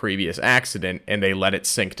from a previous accident, and they let it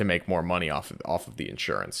sink to make more money off of the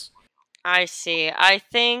insurance. I see. I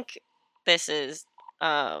think this is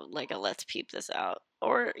like a let's peep this out,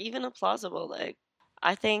 or even a plausible. Like,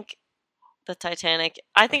 I think the Titanic.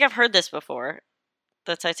 I think I've heard this before.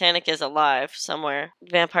 The Titanic is alive somewhere.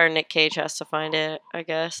 Vampire Nick Cage has to find it, I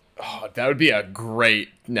guess. Oh, that would be a great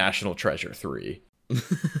National Treasure 3.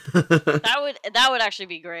 That would actually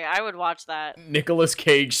be great. I would watch that. Nicolas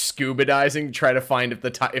Cage scuba diving, try to find if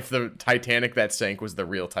the Titanic that sank was the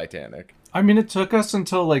real Titanic. I mean, it took us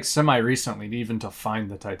until like semi-recently even to find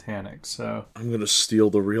the Titanic, so... I'm gonna steal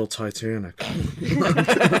the real Titanic.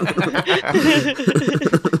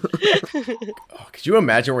 Oh, could you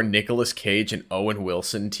imagine where Nicolas Cage and Owen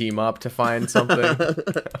Wilson team up to find something?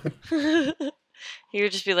 He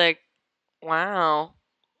would just be like, wow,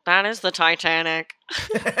 that is the Titanic.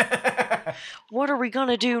 What are we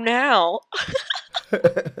gonna do now?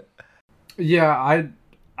 Yeah,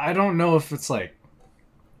 I don't know if it's like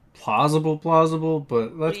plausible,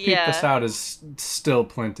 but let's peep this out is still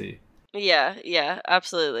plenty. Yeah,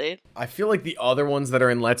 absolutely. I feel like the other ones that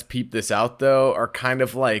are in Let's Peep This Out, though, are kind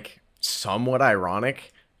of like somewhat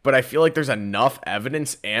ironic, but I feel like there's enough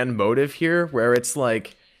evidence and motive here where it's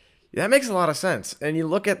like, that makes a lot of sense. And you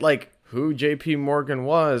look at like who JP Morgan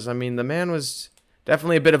was. I mean, the man was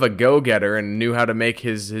definitely a bit of a go-getter and knew how to make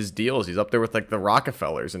his deals. He's up there with like the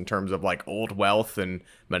Rockefellers in terms of like old wealth and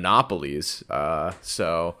monopolies.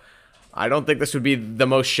 So I don't think this would be the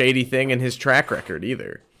most shady thing in his track record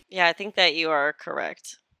either. Yeah, I think that you are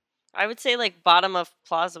correct. I would say like bottom of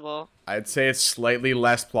plausible. I'd say it's slightly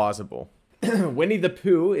less plausible. Winnie the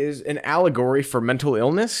Pooh is an allegory for mental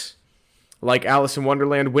illness. Like Alice in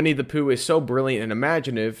Wonderland, Winnie the Pooh is so brilliant and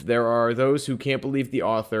imaginative, there are those who can't believe the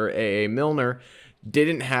author, A. A. Milner,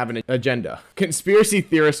 didn't have an agenda. Conspiracy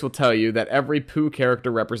theorists will tell you that every Pooh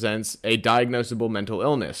character represents a diagnosable mental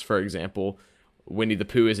illness. For example, Winnie the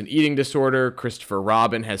Pooh has an eating disorder, Christopher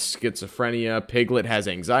Robin has schizophrenia, Piglet has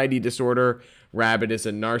anxiety disorder, Rabbit is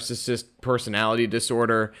a narcissist personality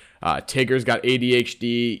disorder, Tigger's got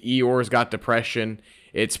ADHD, Eeyore's got depression.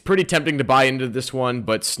 It's pretty tempting to buy into this one,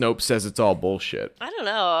 but Snopes says it's all bullshit. I don't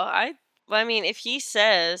know. I mean, if he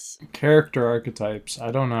says, Character archetypes.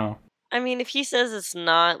 I don't know. if he says it's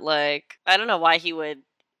not, like, I don't know why he would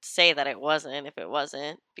say that it wasn't if it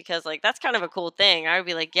wasn't, because like that's kind of a cool thing. I would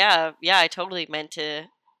be like, yeah, I totally meant to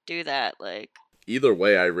do that. Like, Either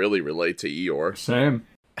way, I really relate to Eeyore. Same.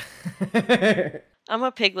 I'm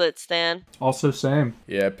a Piglet stan. Also same.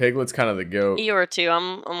 Yeah, Piglet's kind of the goat. Eeyore too.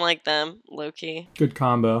 I'm like them, low key. Good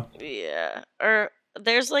combo. Yeah. Or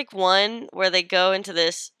there's like one where they go into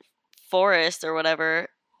this forest or whatever,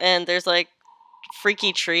 and there's like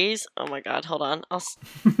freaky trees. Oh my god, hold on.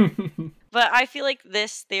 But I feel like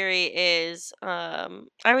this theory is I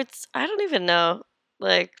don't even know,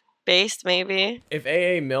 like based maybe. If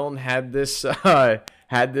A.A. Milne had this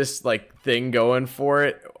like thing going for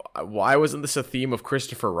it, why wasn't this a theme of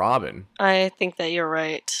Christopher Robin? I think that you're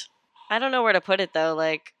right. I don't know where to put it though,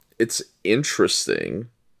 like It's interesting,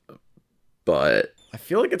 but I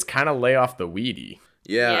feel like it's kind of lay off the weedy.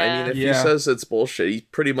 yeah, I mean, if he Yeah. says it's bullshit, he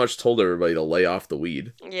pretty much told everybody to lay off the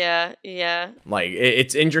weed. yeah. Like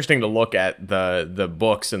it's interesting to look at the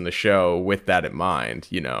books and the show with that in mind,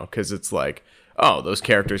 because it's like, oh, those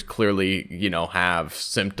characters clearly, have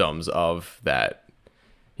symptoms of that,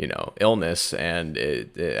 illness, and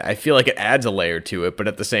I feel like it adds a layer to it, but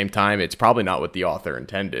at the same time, it's probably not what the author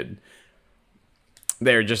intended.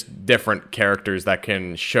 They're just different characters that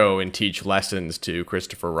can show and teach lessons to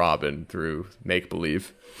Christopher Robin through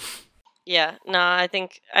make-believe. Yeah. No, I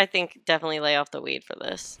think definitely lay off the weed for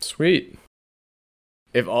this. Sweet.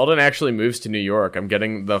 If Alden actually moves to New York, I'm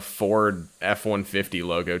getting the Ford F-150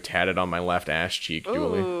 logo tatted on my left ass cheek,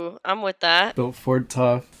 Julie. Ooh, I'm with that. Built Ford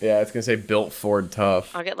tough. Yeah, it's going to say built Ford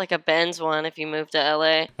tough. I'll get like a Benz one if you move to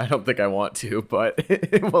LA. I don't think I want to, but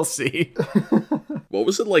we'll see. What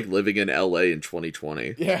was it like living in LA in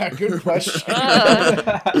 2020? Yeah, good question.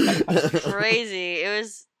 Crazy. It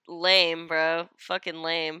was lame, bro. Fucking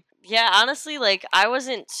lame. Yeah, honestly, like I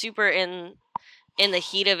wasn't super in the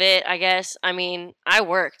heat of it, I guess. I mean, I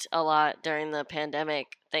worked a lot during the pandemic,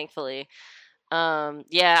 thankfully.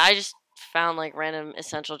 Yeah, I just found like random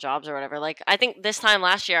essential jobs or whatever. Like I think this time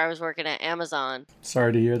last year I was working at Amazon.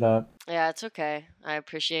 Sorry to hear that. Yeah, it's okay. I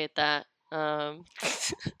appreciate that.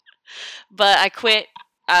 But I quit.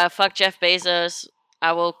 Fuck Jeff Bezos.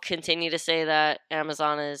 I will continue to say that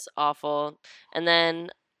Amazon is awful. And then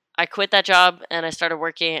I quit that job and I started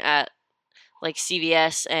working at like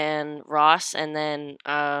CVS and Ross, and then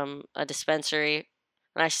a dispensary.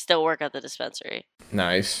 And I still work at the dispensary.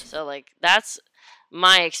 Nice. So like that's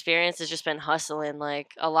my experience has just been hustling.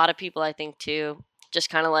 Like a lot of people I think too. Just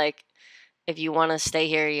kind of like if you want to stay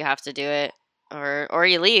here, you have to do it, or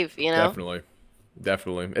you leave. Definitely.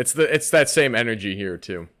 It's that same energy here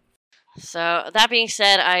too. So that being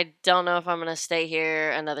said, I don't know if I'm gonna stay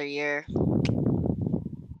here another year.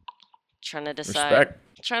 Trying to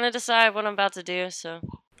decide what I'm about to do. So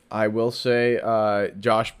I will say,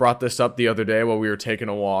 Josh brought this up the other day while we were taking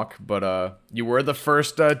a walk, but you were the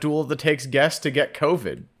first Duel of the Takes guest to get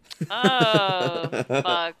COVID. oh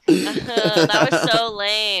fuck, that was so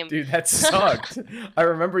lame. Dude, that sucked. I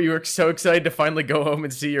remember you were so excited to finally go home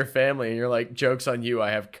and see your family, and you're like, joke's on you,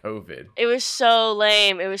 I have COVID. It was so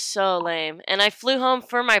lame. And I flew home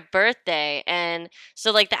for my birthday. And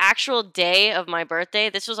so, like, the actual day of my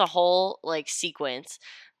birthday, this was a whole, like, sequence.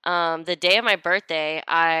 The day of my birthday,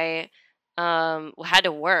 I had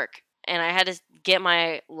to work. And I had to get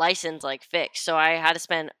my license, like, fixed. So I had to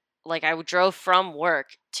spend, like, I drove from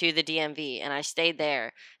work to the DMV. And I stayed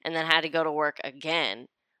there. And then had to go to work again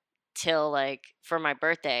till, like, for my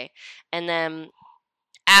birthday. And then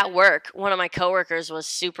at work, one of my coworkers was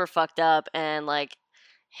super fucked up and like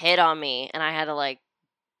hit on me, and I had to like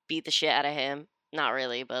beat the shit out of him. Not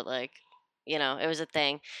really, but like, it was a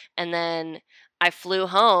thing. And then I flew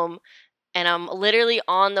home, and I'm literally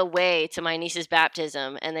on the way to my niece's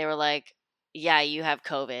baptism, and they were like, "Yeah, you have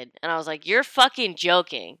COVID." And I was like, "You're fucking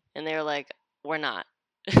joking." And they were like, "We're not.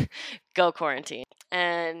 Go quarantine."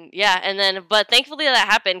 And yeah, and then, but thankfully that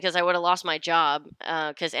happened because I would have lost my job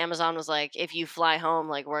because Amazon was like, if you fly home,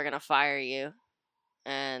 like, we're going to fire you.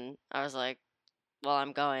 And I was like, well,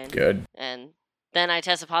 I'm going. Good. And then I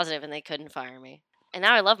tested positive and they couldn't fire me. And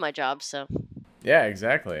now I love my job, so. Yeah,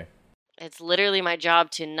 exactly. It's literally my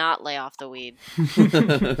job to not lay off the weed.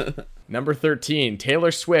 Number 13,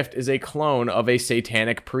 Taylor Swift is a clone of a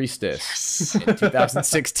satanic priestess. In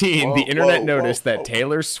 2016, the internet noticed that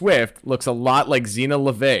Taylor Swift looks a lot like Zena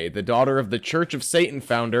LaVey, the daughter of the Church of Satan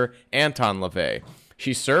founder Anton LaVey.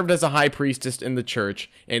 She served as a high priestess in the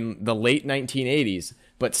church in the late 1980s,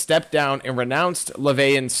 but stepped down and renounced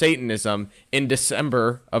LaVeyan Satanism in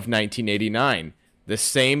December of 1989, the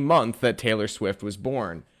same month that Taylor Swift was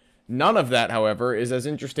born. None of that, however, is as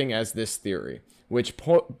interesting as this theory, which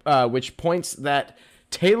points that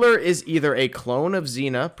Taylor is either a clone of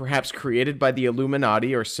Xena, perhaps created by the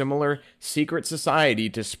Illuminati or similar secret society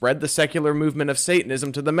to spread the secular movement of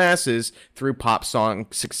Satanism to the masses through pop song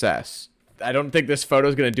success. I don't think this photo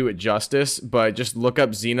is going to do it justice, but just look up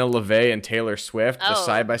Xena LaVey and Taylor Swift. The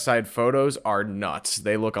side-by-side photos are nuts.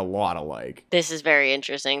 They look a lot alike. This is very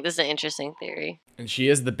interesting. This is an interesting theory. And she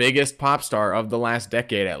is the biggest pop star of the last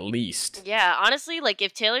decade, at least. Yeah, honestly, like,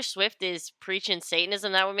 if Taylor Swift is preaching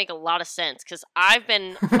Satanism, that would make a lot of sense, because I've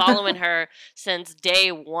been following her since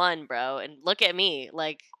day one, bro, and look at me.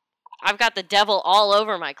 Like, I've got the devil all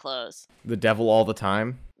over my clothes. The devil all the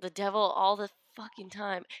time? The devil all the fucking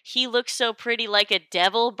time. He looks so pretty like a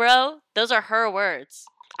devil, bro. Those are her words.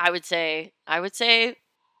 I would say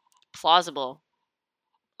plausible.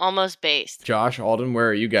 Almost based. Josh, Alden, where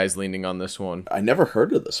are you guys leaning on this one? I never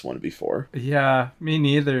heard of this one before. Yeah, me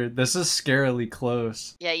neither. This is scarily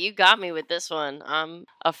close. Yeah, you got me with this one. I'm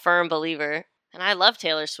a firm believer. And I love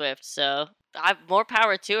Taylor Swift, so I've more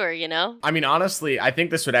power to her, you know? I mean, honestly, I think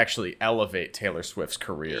this would actually elevate Taylor Swift's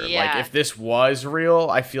career. Yeah. Like, if this was real,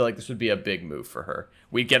 I feel like this would be a big move for her.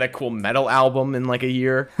 We'd get a cool metal album in like a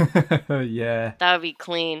year. Yeah. That would be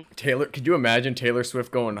clean. Could you imagine Taylor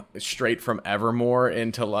Swift going straight from Evermore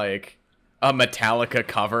into like a Metallica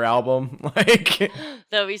cover album? Like,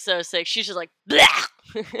 That would be so sick. She's just like, blah!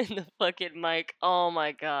 in the fucking mic. Oh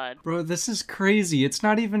my god. Bro, this is crazy. It's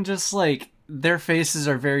not even just like their faces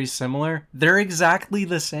are very similar. They're exactly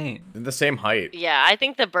the same. the same height. Yeah, I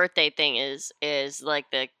think the birthday thing is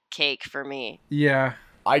like the cake for me. Yeah.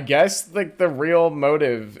 I guess like the real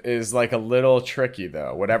motive is like a little tricky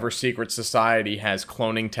though. Whatever secret society has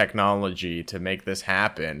cloning technology to make this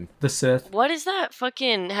happen. The Sith. What is that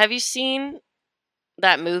fucking... Have you seen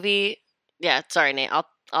that movie? Yeah, sorry, Nate.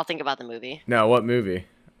 I'll think about the movie. No, what movie?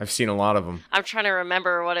 I've seen a lot of them. I'm trying to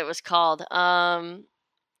remember what it was called.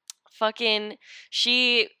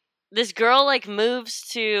 This girl like moves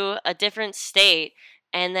to a different state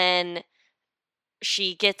and then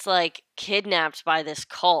she gets like kidnapped by this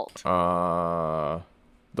cult. The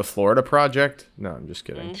Florida Project? No, I'm just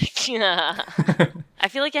kidding. Yeah. I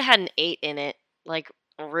feel like it had an 8 in it, like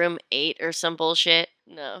room 8 or some bullshit.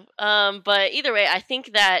 No. But either way, I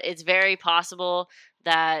think that it's very possible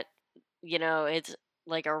that, you know, it's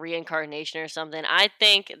like a reincarnation or something. I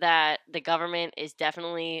think that the government is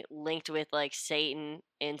definitely linked with like Satan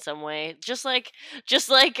in some way. Just like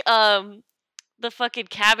the fucking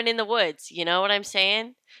cabin in the woods, you know what I'm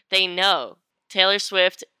saying? They know Taylor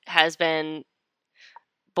Swift has been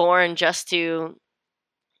born just to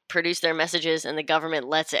produce their messages and the government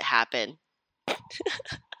lets it happen.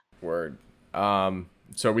 Word.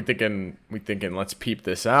 So we thinking let's peep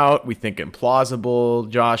this out. We thinking plausible.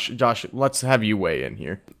 Josh, let's have you weigh in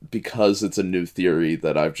here. Because it's a new theory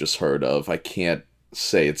that I've just heard of, I can't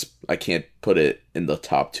put it in the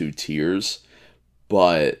top 2 tiers,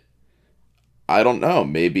 but I don't know.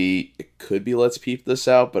 Maybe it could be let's peep this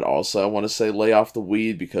out, but also I want to say lay off the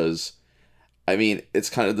weed because, I mean, it's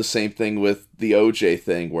kind of the same thing with the OJ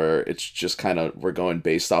thing where it's just kind of, we're going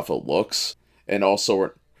based off of looks. And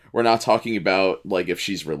also we're not talking about, like, if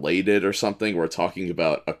she's related or something. We're talking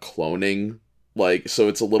about a cloning, like, so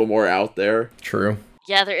it's a little more out there. True.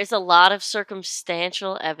 Yeah, there is a lot of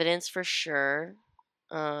circumstantial evidence for sure.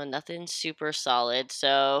 Nothing super solid,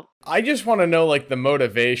 so... I just want to know, like, the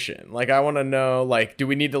motivation. Like, I want to know, like, do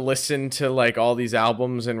we need to listen to, like, all these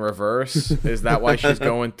albums in reverse? Is that why she's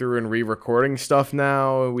going through and re-recording stuff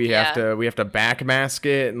now? We have to backmask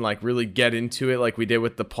it and, like, really get into it like we did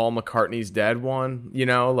with the Paul McCartney's Dead one? You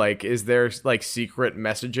know, like, is there, like, secret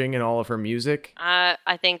messaging in all of her music? I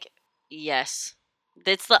think, yes.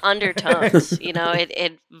 It's the undertones, you know,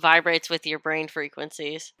 it vibrates with your brain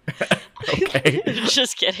frequencies. Okay.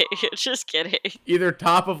 Just kidding. Either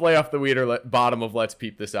top of Lay Off the Weed or bottom of Let's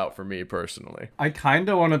Peep This Out for me, personally. I kind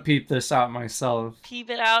of want to peep this out myself. Peep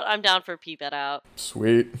it out? I'm down for peep it out.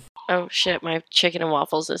 Sweet. Oh shit, my chicken and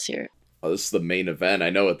waffles is here. Oh, this is the main event. I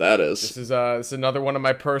know what that is. This is another one of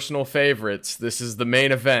my personal favorites. This is the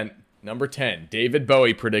main event. Number 10, David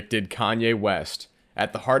Bowie predicted Kanye West.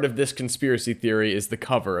 At the heart of this conspiracy theory is the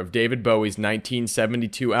cover of David Bowie's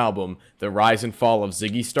 1972 album, The Rise and Fall of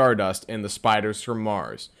Ziggy Stardust and the Spiders from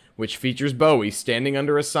Mars, which features Bowie standing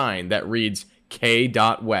under a sign that reads K.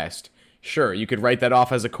 West. Sure, you could write that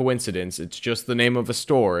off as a coincidence, it's just the name of a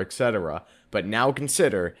store, etc. But now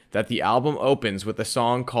consider that the album opens with a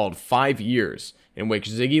song called 5 Years, in which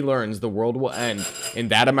Ziggy learns the world will end in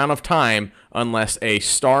that amount of time unless a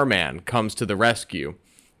Starman comes to the rescue.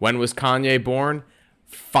 When was Kanye born?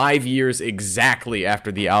 5 years exactly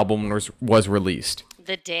after the album was released.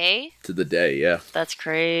 The day? To the day, yeah. That's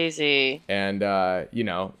crazy. And,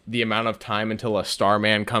 the amount of time until a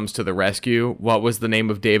Starman comes to the rescue. What was the name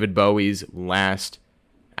of David Bowie's last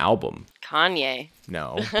album? Kanye.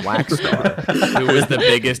 No, Black Star. Who was the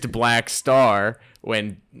biggest black star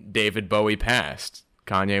when David Bowie passed?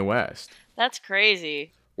 Kanye West. That's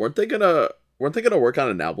crazy. Weren't they gonna work on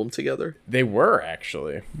an album together? They were,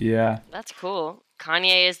 actually. Yeah. That's cool.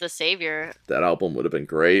 Kanye is the savior. That album would have been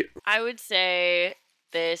great. I would say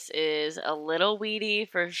this is a little weedy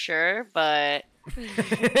for sure, but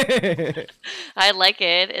I like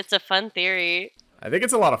it. It's a fun theory. I think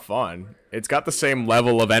it's a lot of fun. It's got the same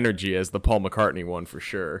level of energy as the Paul McCartney one for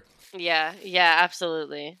sure. Yeah,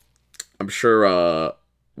 absolutely. I'm sure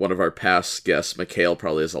one of our past guests, Mikhail,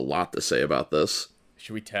 probably has a lot to say about this.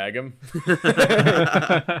 Should we tag him? Because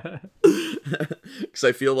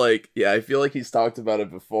I feel like he's talked about it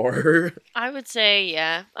before. I would say,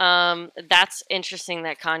 yeah. That's interesting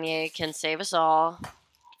that Kanye can save us all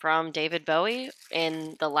from David Bowie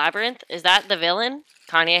in the Labyrinth. Is that the villain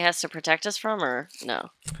Kanye has to protect us from, or no?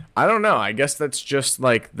 I don't know. I guess that's just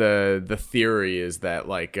like the theory is that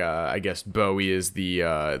like I guess Bowie is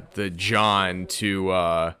the John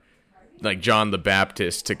to like John the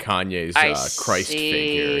Baptist to Kanye's Christ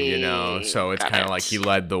figure, you know? So it's kind of like he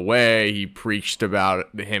led the way. He preached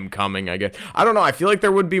about him coming, I guess. I don't know. I feel like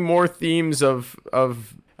there would be more themes of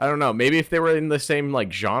I don't know. Maybe if they were in the same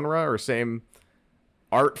like genre or same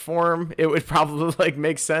art form, it would probably like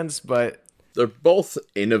make sense, but they're both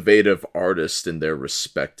innovative artists in their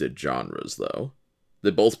respected genres, though.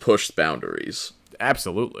 They both pushed boundaries.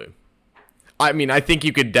 Absolutely. I mean, I think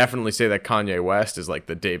you could definitely say that Kanye West is like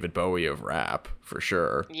the David Bowie of rap, for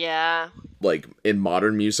sure. Yeah. Like, in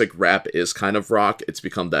modern music, rap is kind of rock. It's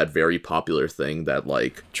become that very popular thing that,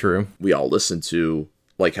 like, true, we all listen to,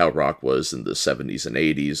 like how rock was in the 70s and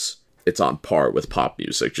 80s. It's on par with pop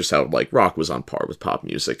music, just how, like, rock was on par with pop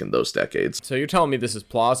music in those decades. So you're telling me this is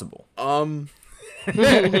plausible? I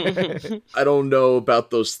don't know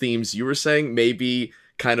about those themes you were saying. Maybe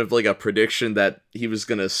kind of like a prediction that he was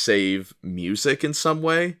gonna save music in some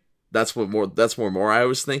way. That's more I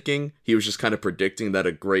was thinking. He was just kind of predicting that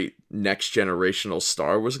a great next generational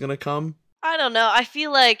star was gonna come. I don't know. I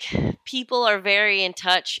feel like people are very in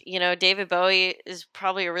touch. You know, David Bowie is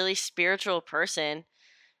probably a really spiritual person.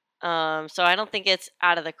 So I don't think it's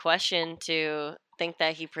out of the question to think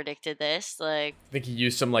that he predicted this. Like, I think he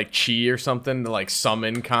used some like chi or something to like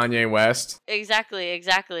summon Kanye West. Exactly.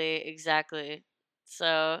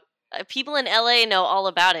 So people in LA know all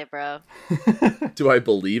about it, bro. Do I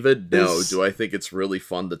believe it? No. Do I think it's really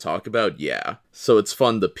fun to talk about? Yeah. So it's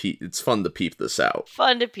fun to peep this out.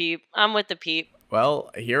 Fun to peep. I'm with the peep.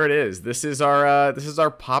 Well, here it is. This is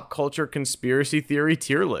our pop culture conspiracy theory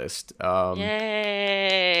tier list.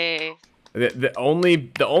 Yay! The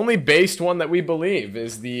only based one that we believe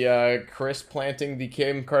is the Chris planting the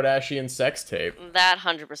Kim Kardashian sex tape. That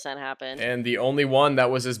 100% happened. And the only one that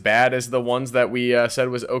was as bad as the ones that we said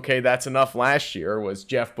was okay, that's enough last year was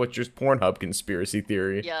Jeff Butcher's Pornhub conspiracy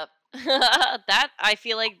theory. Yep. That, I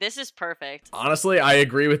feel like this is perfect. Honestly, I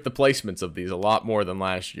agree with the placements of these a lot more than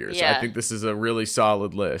last year. So Yeah. I think this is a really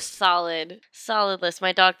solid list. Solid list.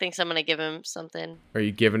 My dog thinks I'm gonna give him something. Are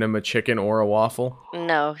you giving him a chicken or a waffle?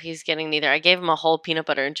 No, he's getting neither. I gave him a whole peanut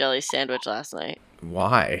butter and jelly sandwich last night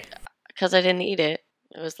Why? because I didn't eat it.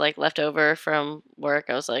 It was like left over from work.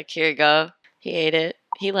 I was like, here you go. He ate it.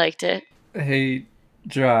 He liked it. Hey,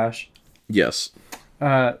 Josh. Yes.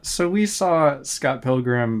 So we saw Scott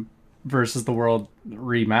Pilgrim versus the World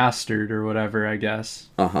remastered or whatever, I guess.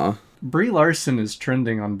 Uh-huh. Brie Larson is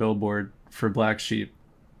trending on Billboard for Black Sheep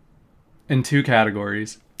in 2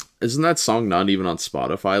 categories. Isn't that song not even on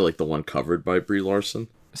Spotify, like the one covered by Brie Larson?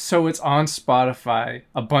 So it's on Spotify.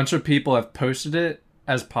 A bunch of people have posted it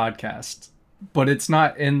as podcasts. but it's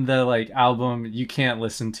not in the like album. You can't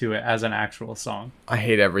listen to it as an actual song. I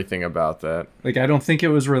hate everything about that. Like, I don't think it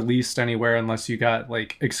was released anywhere unless you got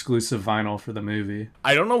like exclusive vinyl for the movie.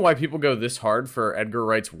 I don't know why people go this hard for Edgar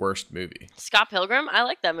Wright's worst movie. Scott Pilgrim, I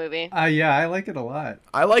like that movie. Yeah, I like it a lot.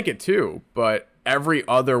 I like it too, but every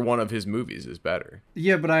other one of his movies is better.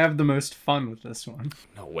 Yeah, but I have the most fun with this one.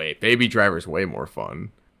 No, wait. Baby Driver's way more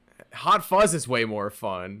fun. Hot Fuzz is way more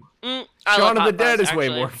fun. I Shaun love of the Hot Dead Fuzz, is way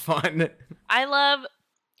actually. more fun. I love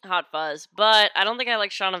Hot Fuzz, but I don't think I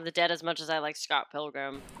like Shaun of the Dead as much as I like Scott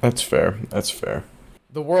Pilgrim. That's fair. That's fair.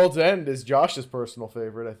 The World's End is Josh's personal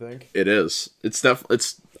favorite, I think. It is. It's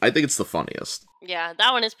I think it's the funniest. Yeah,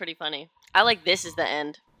 that one is pretty funny. I like This Is the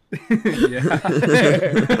End. Yeah.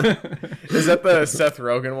 Is that the Seth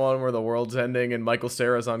Rogen one where the world's ending and Michael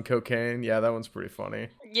Cera's on cocaine? Yeah, that one's pretty funny.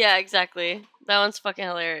 Yeah, exactly. That one's fucking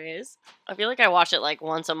hilarious. I feel like I watch it like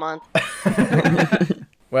once a month.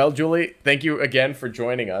 Well, Julie, thank you again for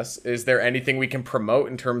joining us. Is there anything we can promote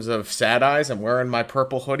in terms of Sad Eyes? I'm wearing my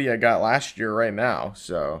purple hoodie I got last year right now,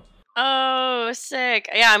 so. Oh, sick.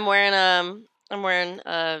 Yeah, I'm wearing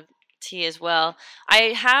a tee as well.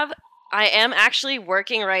 I am actually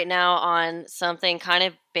working right now on something kind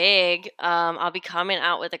of big. I'll be coming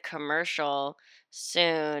out with a commercial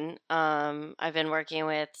soon. I've been working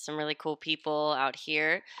with some really cool people out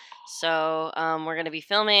here. So we're going to be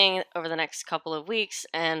filming over the next couple of weeks,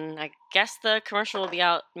 and I guess the commercial will be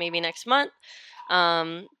out maybe next month.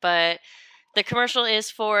 But the commercial is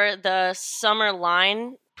for the summer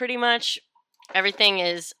line, pretty much. Everything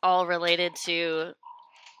is all related to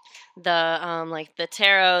the like the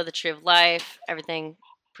tarot, the tree of life, everything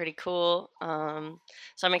pretty cool.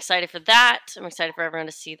 So I'm excited for that. I'm excited for everyone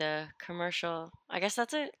to see the commercial. I guess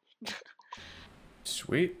that's it.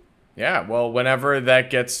 Sweet. Yeah, well, whenever that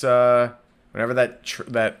gets, whenever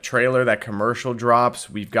that trailer, that commercial drops,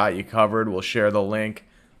 we've got you covered. We'll share the link.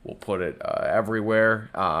 We'll put it everywhere.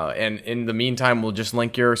 And in the meantime, we'll just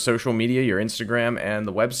link your social media, your Instagram, and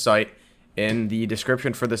the website in the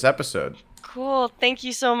description for this episode. Cool. Thank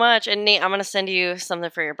you so much. And Nate, I'm going to send you something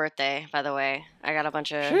for your birthday, by the way. I got a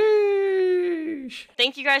bunch of... Sheesh.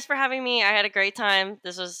 Thank you guys for having me. I had a great time.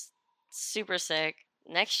 This was super sick.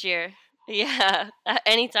 Next year. Yeah,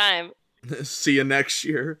 anytime. See you next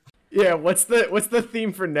year. Yeah, what's the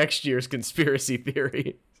theme for next year's conspiracy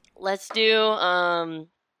theory? Let's do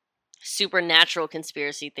supernatural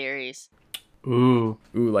conspiracy theories. Ooh.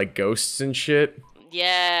 Ooh, like ghosts and shit?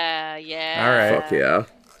 Yeah. All right. Fuck yeah.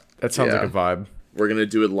 That sounds Yeah. like a vibe. We're gonna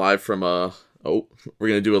do it live from a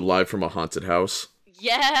haunted house.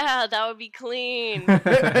 Yeah, that would be clean.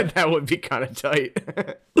 That would be kind of tight.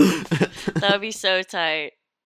 That would be so tight.